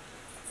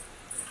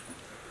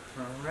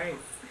 All right.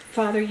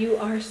 Father, you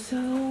are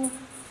so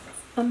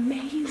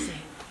amazing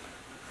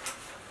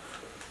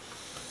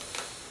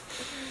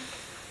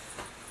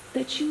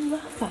that you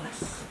love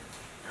us.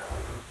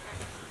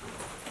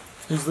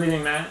 Who's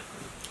leading that?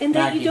 And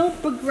that you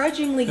don't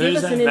begrudgingly give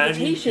us an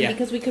invitation,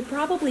 because we could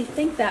probably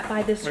think that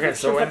by this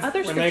scripture, but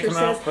other scripture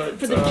says, for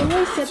the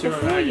joy set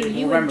before you,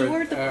 you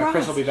endured the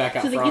cross so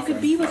that you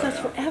could be with us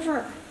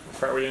forever.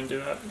 We didn't do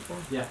that before.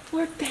 Yeah.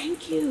 Lord,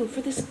 thank you for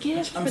this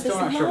gift, for this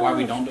love. I'm still not sure why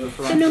we don't do it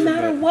for that no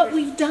matter what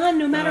we've done,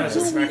 no matter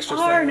who we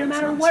are, no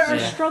matter what our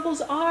struggles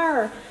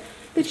are,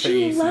 that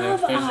you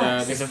love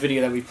us. There's a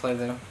video that we play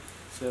though.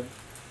 So.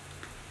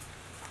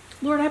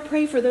 Lord, I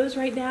pray for those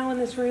right now in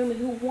this room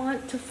who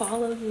want to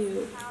follow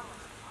you.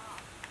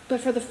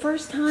 But for the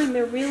first time,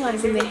 they're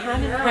realizing they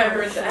haven't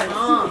heard that.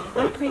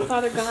 I pray,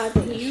 Father God,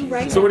 that you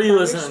right now, what are you your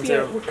listening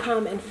Spirit to? would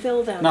come and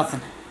fill them.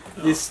 Nothing.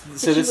 This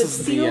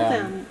is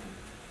the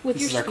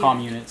this is our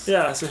comm units.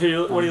 Yeah. So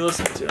what are you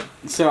listening to?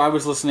 So I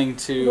was listening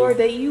to Lord,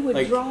 that you would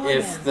draw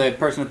if them. the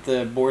person at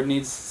the board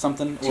needs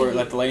something, or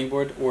like the lighting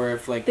board, or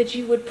if like that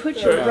you would put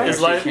your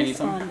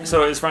righteousness on them.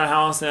 So is front of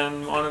house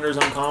and monitors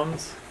on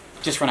comms?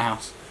 Just front of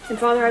house. And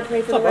Father, I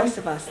pray for the rest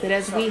of us that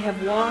as we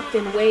have walked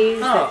in ways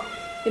that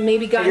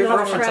maybe gotten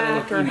off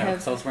track or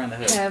have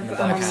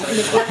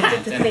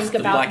neglected to think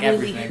about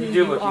really who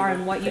you are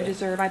and what you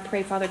deserve, I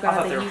pray, Father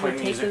God, that you would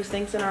take those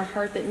things in our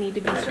heart that need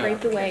to be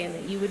scraped away and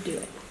that you would do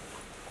it.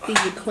 That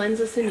you would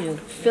cleanse us anew,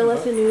 fill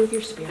us anew with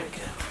your Spirit.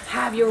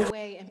 Have your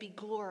way and be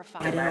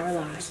glorified in our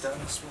lives.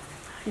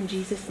 In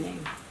Jesus'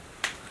 name,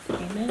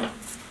 amen.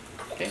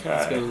 Okay,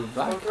 let's go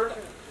back.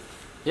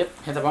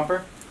 Yep, hit the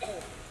bumper.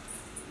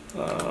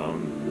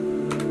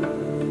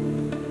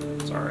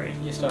 Sorry.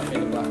 You start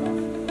hitting the black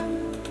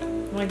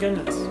off. My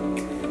goodness.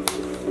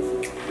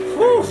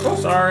 Whew,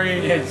 sorry.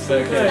 It's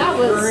okay. That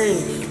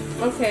was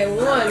okay.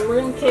 1.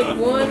 We're gonna take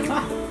 1,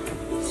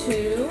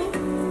 2.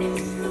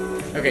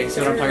 Okay,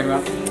 see what I'm talking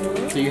about?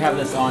 So you have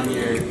this on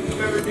your.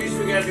 Remember, douche,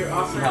 we gotta do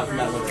offering. How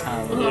that looks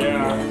kind of.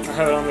 Yeah, I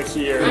have it on the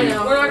key here. I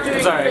know. We're not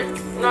doing. Sorry.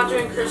 We're not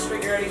doing Chris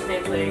Figueretti's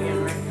nameplate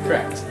again, right?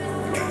 Correct.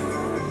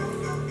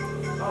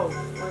 Oh,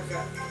 where's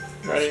that?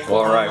 Ready?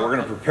 All right, we're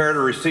going to prepare to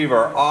receive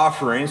our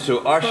offering.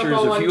 So ushers,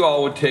 if you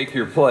all would take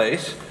your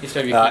place.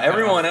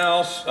 Everyone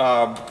else,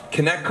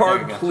 Connect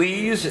card,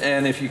 please.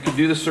 And if you could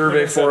do the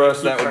survey for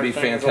us, that would be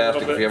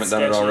fantastic if you haven't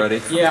done it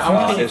already.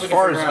 Yeah, as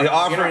far as the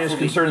offering is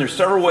concerned, there's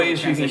several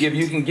ways you can give.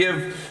 You can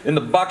give in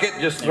the bucket.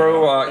 Just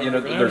throw,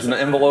 there's an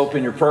envelope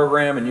in your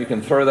program, and you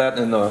can throw that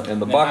in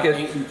the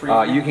bucket.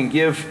 You can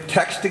give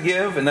text to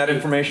give, and that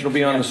information will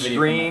be on the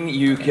screen.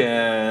 You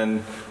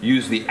can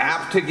use the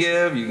app to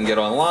give. You can get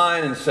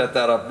online and set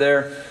that up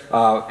there.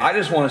 I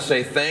just want to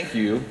say thank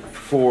you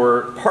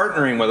for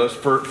partnering with us,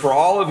 for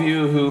all of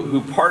you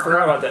who partner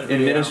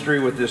in ministry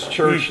with this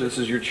church. This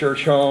is your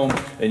church home,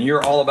 and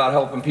you're all about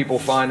helping people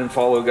find and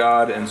follow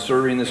God and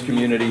serving this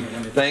community.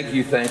 Thank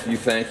you, thank you,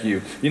 thank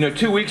you.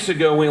 2 weeks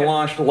ago we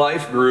launched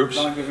life groups.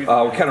 We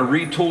kind of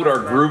retooled our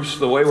groups,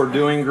 the way we're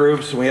doing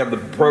groups. We have the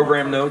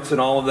program notes and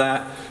all of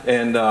that.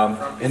 And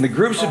the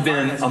groups have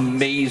been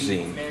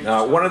amazing.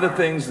 One of the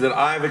things that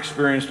I've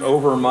experienced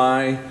over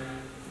my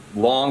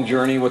long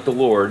journey with the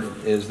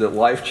Lord is that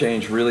life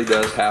change really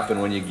does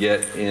happen when you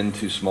get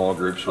into small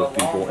groups with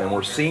people, and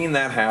we're seeing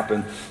that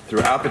happen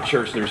throughout the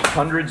church. There's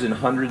hundreds and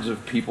hundreds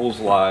of people's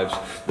lives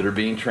that are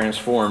being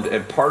transformed,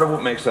 and part of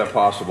what makes that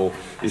possible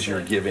is your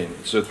giving.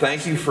 So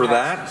thank you for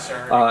that,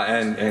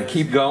 and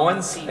keep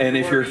going. And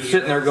if you're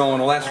sitting there going,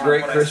 well, that's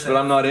great, Chris, but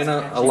I'm not in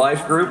a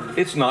life group,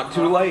 it's not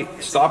too late.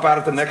 Stop out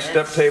at the next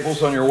step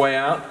tables on your way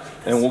out,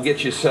 and we'll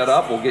get you set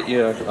up. We'll get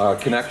you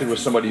connected with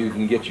somebody who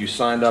can get you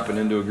signed up and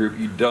into a group.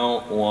 You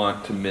don't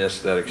want to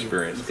miss that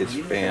experience. It's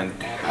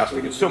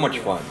fantastic. It's so much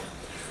fun.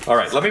 All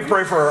right, let me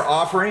pray for our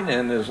offering,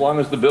 and as long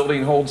as the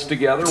building holds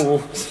together, we'll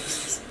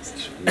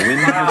win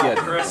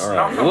together. All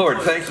right, Lord,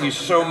 thank you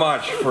so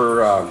much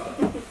for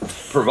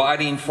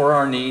providing for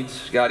our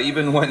needs. God,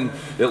 even when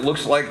it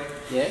looks like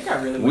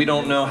we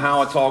don't know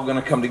how it's all going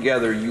to come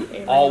together, you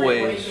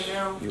always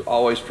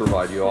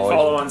provide. You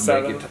always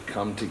make it to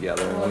come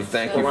together. And we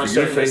thank you for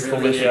your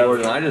faithfulness, Lord.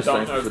 And I just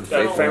thank you for the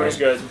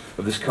faithfulness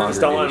of this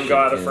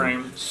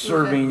congregation in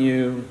serving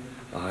you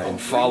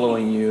and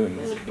following you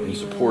and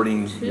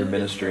supporting your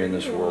ministry in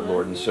this world,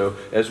 Lord. And so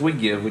as we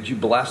give, would you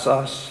bless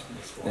us?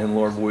 And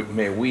Lord,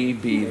 may we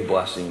be the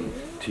blessing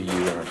to you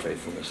in our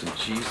faithfulness. In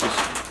Jesus'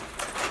 name.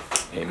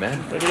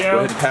 Amen. Go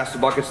ahead and pass the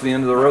buckets to the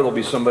end of the row. There'll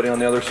be somebody on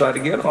the other side to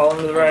get them. Follow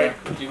to the right.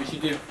 Do what you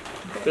do.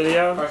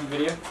 Video.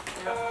 Video.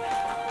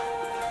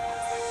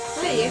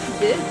 Hey, you actually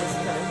did this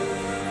time.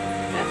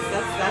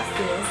 That's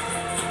cool.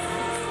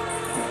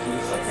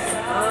 Okay.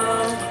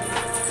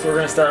 So we're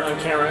going to start on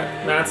camera.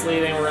 Matt's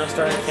leading. We're going to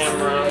start on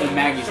camera. And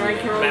Maggie's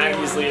leading.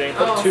 Maggie's leading.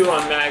 Put 2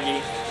 on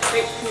Maggie.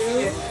 Wait, 2.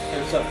 Hey,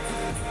 what's up?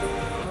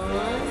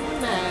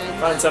 On Maggie.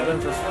 Find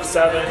something for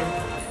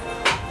 7.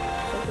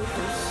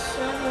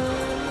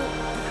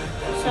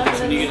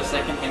 When you get a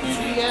second, can you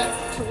get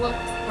to look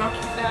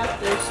at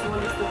this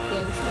wonderful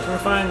kids? Can we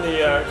find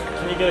the?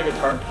 Can you get a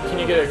guitar? Can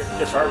you get a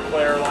guitar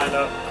player lined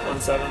up on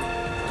 7?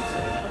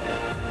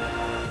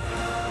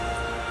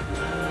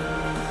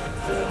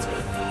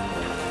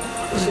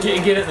 That's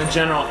good. Get it in the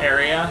general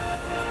area,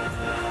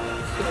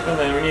 and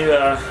then we need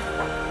a.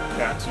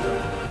 Yeah, 2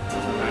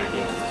 on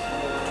Maggie.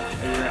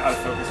 You're out of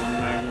focus on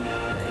Maggie.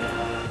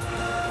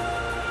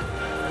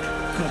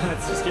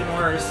 It's just getting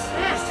worse.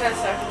 Yeah, it's 10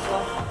 seconds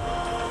left.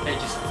 Hey,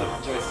 just flip the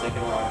joystick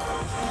and walk.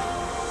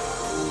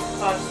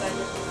 5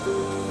 seconds.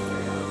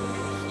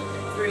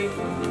 3, 2,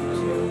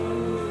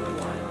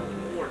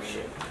 1.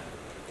 Worship.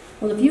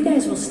 Well, if you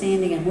guys will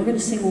stand again, we're going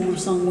to sing one more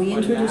song. We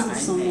introduced the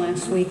song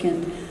last week,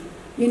 and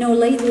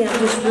lately I've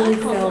just really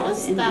felt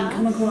and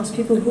come across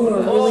people who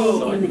are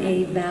really in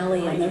a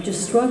valley, and they're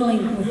just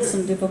struggling with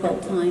some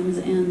difficult times,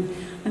 and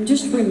I'm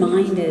just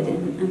reminded,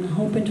 and I'm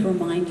hoping to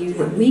remind you,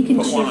 that we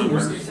can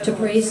choose to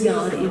praise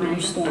God in our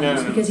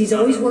storms, because He's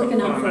always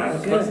working out for our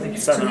good.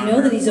 So we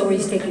know that He's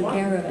always taking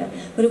care of it.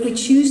 But if we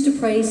choose to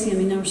praise Him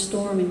in our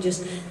storm and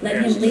just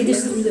let Him lead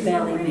us through the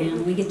valley,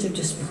 man, we get to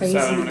just praise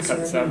Him and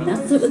serve Him.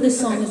 That's what this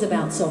song is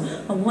about. So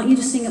I want you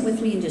to sing it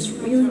with me and just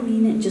really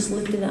mean it, just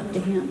lift it up to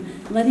Him.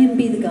 Let Him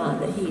be the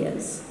God that He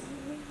is.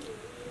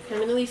 I'm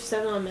going to leave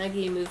 7 on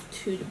Maggie and move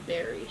 2 to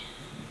Barry.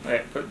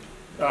 Wait, put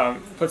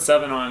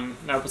 7 on.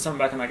 No, put 7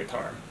 back on that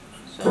guitar.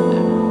 So,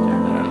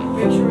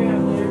 make sure we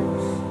have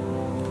lyrics.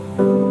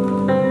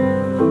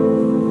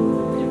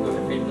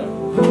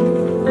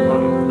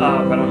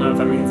 I don't know if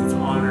that means it's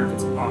on or if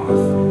it's off.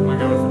 I'm gonna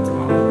go with it's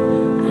off.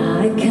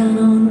 I count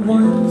on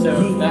one So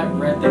thing. that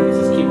red thing that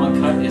says keep on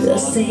cut is The on.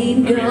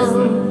 same God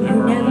who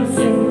never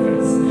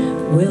fails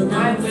will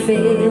not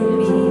fail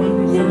me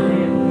now.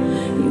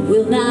 You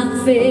will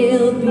not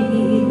fail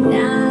me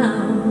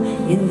now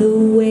in the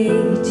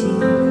waiting.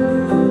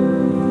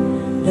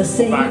 The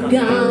same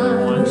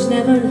God who's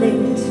never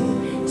late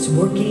is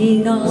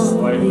working all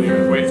Slightly.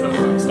 things. Wait till the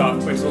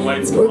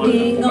lights come on.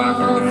 Working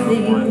all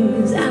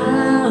things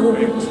out.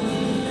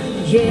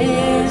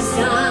 Yes, I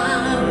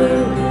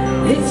will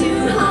lift you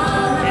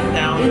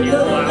in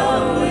the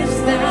lowest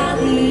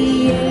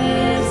valley.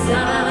 Yes,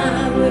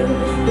 I will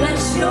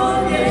bless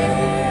your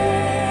name.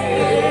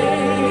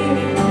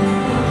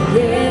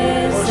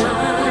 Yes,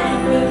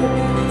 I will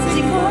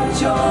sing for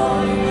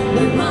joy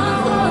when my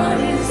heart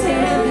is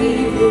heavy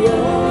for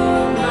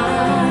all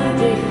my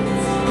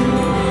days.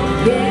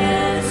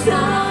 Yes,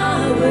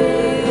 I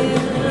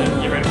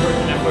will. You ready for it?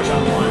 And then push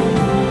on one.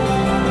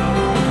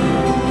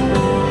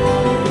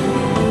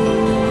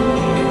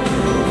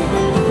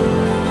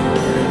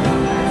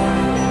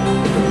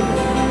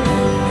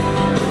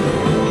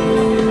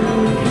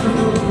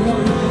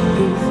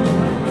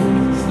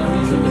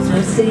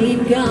 The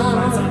same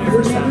God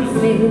who never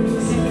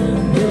fails.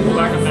 Go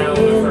back and nail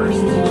it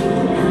first.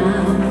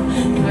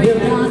 Will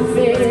not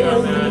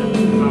fail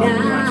me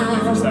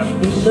now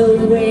in the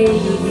way.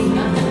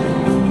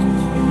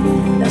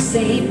 The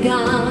same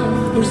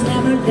God who's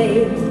never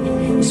late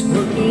is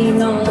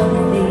working all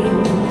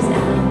things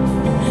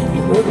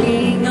out.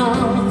 Working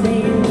all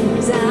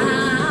things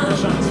out.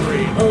 Push on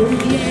 3. Oh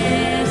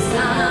yes,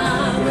 I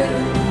will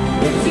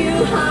lift you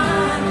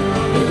high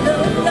in the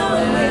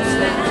lowest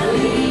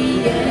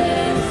valley.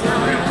 Yes, I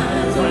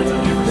will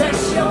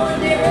bless your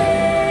name.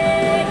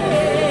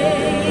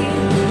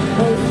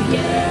 Oh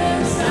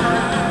yes, I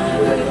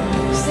will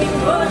sing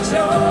for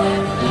joy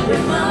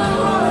when my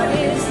heart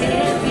is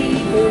heavy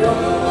for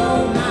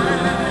all my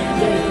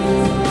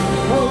days.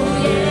 Oh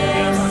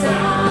yes, I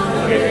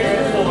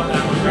will Pull on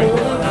that one. Right? for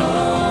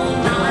all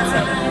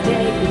my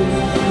days.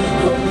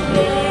 Oh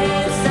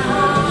yes, I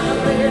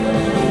will.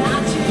 I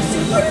choose to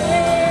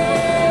praise,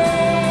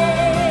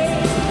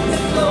 to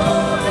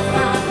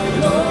glorify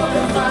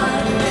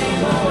the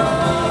name of the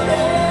Lord.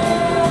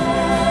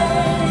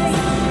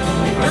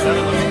 That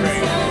looks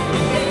great.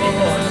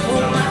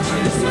 Oh, I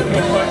choose to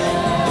Good push.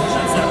 Push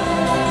on 7.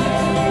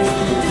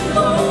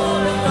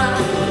 glorify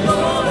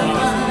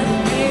the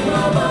name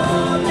of the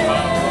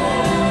Lord.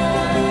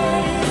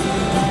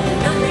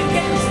 Nothing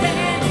can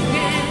stand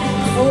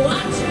against. Oh,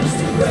 I choose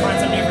to Find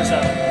something for 7.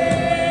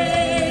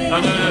 No,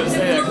 stay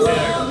there, stay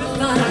there.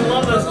 I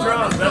love those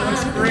drums. That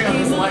looks great on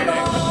this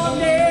lighting.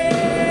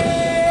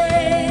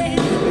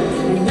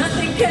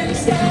 Nothing can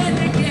stand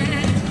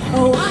against.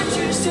 Oh, I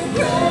choose to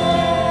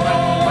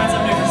Find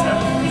something for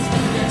 7.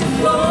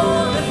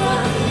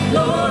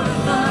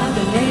 glorify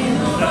the name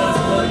of No, that's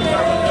the good.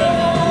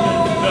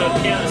 Lord. The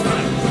piano's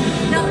fine.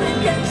 Nothing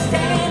can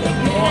stand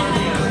against.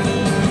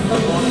 Oh,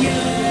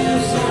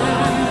 yes, I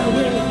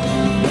will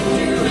lift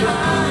you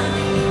high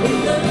in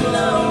the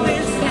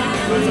lowest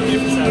Find something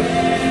for 7. valley.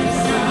 Yes,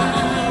 I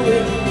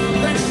will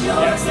bless your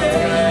Yes, that's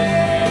name.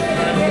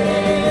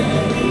 good.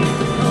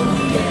 Oh,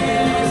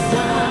 yes,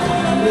 I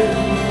will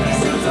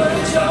sing for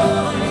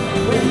joy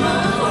when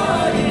my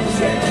heart is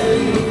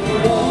heavy for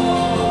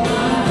all my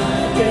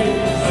days.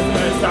 That's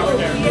good. Stop it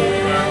there.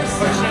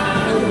 Push in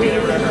and beat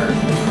it with her.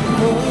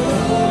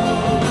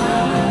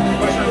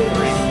 Push on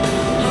 3.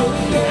 Oh,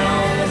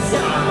 yes, I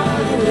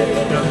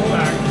will Now pull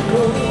back.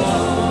 for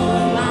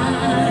all my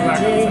Back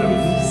on 7.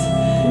 days.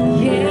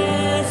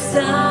 Yes, I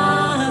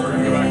We're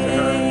gonna go back to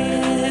her.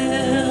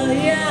 will.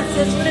 Yes,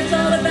 that's what it's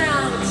all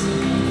about.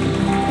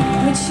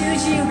 We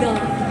choose you,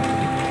 God.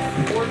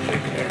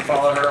 Okay,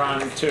 follow her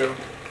on 2.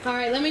 All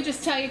right, let me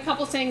just tell you a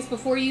couple things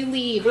before you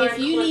leave. If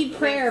you need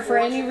prayer for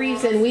any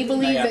reason, we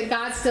believe that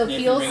God still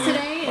heals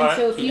today. And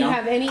so if you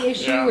have any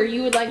issue or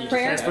you would like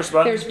prayer, just push the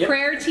button? there's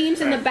prayer teams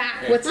in the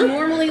back. What's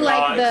normally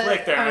like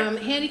click the there.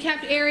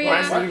 handicapped Why area,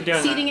 is it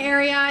doing seating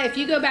area, if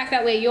you go back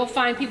that way, you'll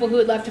find people who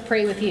would love to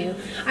pray with you.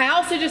 I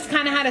also just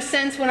kind of had a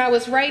sense when I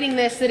was writing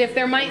this that if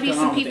there might be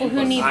some people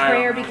who need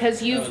prayer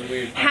because you've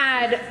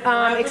had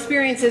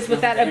experiences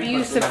with that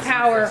abuse of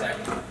power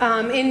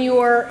in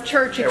your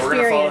church Yeah, we're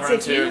gonna follow experience, her on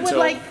if 2 you would until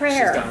like she's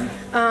prayer,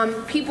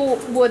 done. people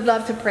would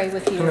love to pray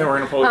with you. And then we're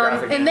gonna pull the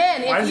graphic and in.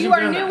 then, Why if is you he are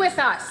doing new that? with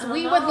us,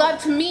 we would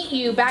love to meet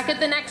you back at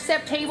the Next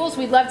Step tables.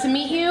 We'd love to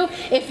meet you.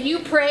 If you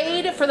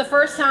prayed for the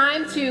first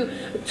time to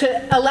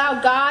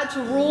allow God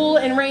to rule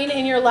and reign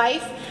in your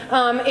life,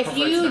 if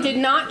you did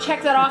not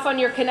check that off on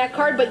your Connect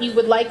card, but you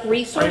would like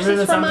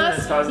resources from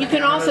us, you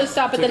can also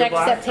stop at the Next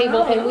Step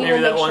table, and we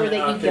will make sure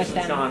that you get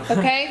them.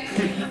 Okay?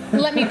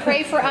 Let me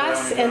pray for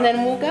us, and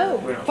then we'll go.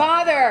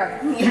 Father,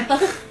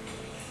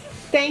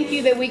 thank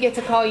you that we get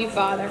to call you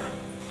Father.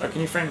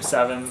 Can you frame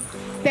 7?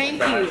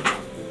 Thank you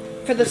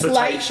for this Just a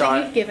tight life shot.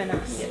 that you've given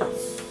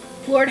us.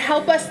 Lord,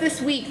 help us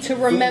this week to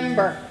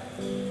remember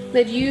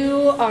that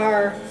you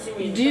are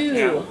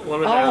due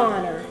limit all down.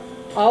 honor,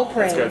 all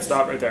praise, That's good.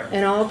 Stop right there.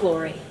 and all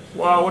glory.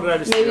 Wow, what did I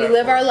just May do we that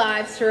live for? our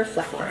lives to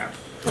reflect Crap.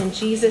 it. In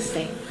Jesus'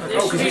 name. They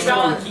should be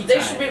gone. They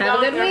should be Have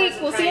a gone. good week.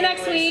 We'll see you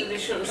next Anyway, week. so they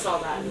shouldn't have saw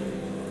that.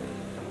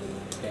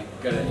 Okay,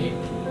 good at 8.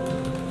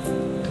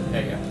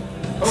 There you go.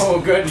 Oh,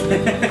 good.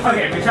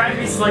 Okay, we tried to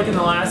be slick in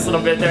the last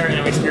little bit there,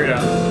 and we screwed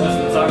up.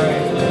 It's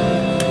alright.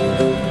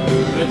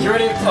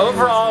 Majority of the time-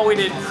 Overall, we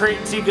did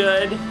pretty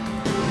good.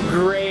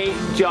 Great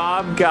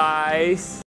job, guys.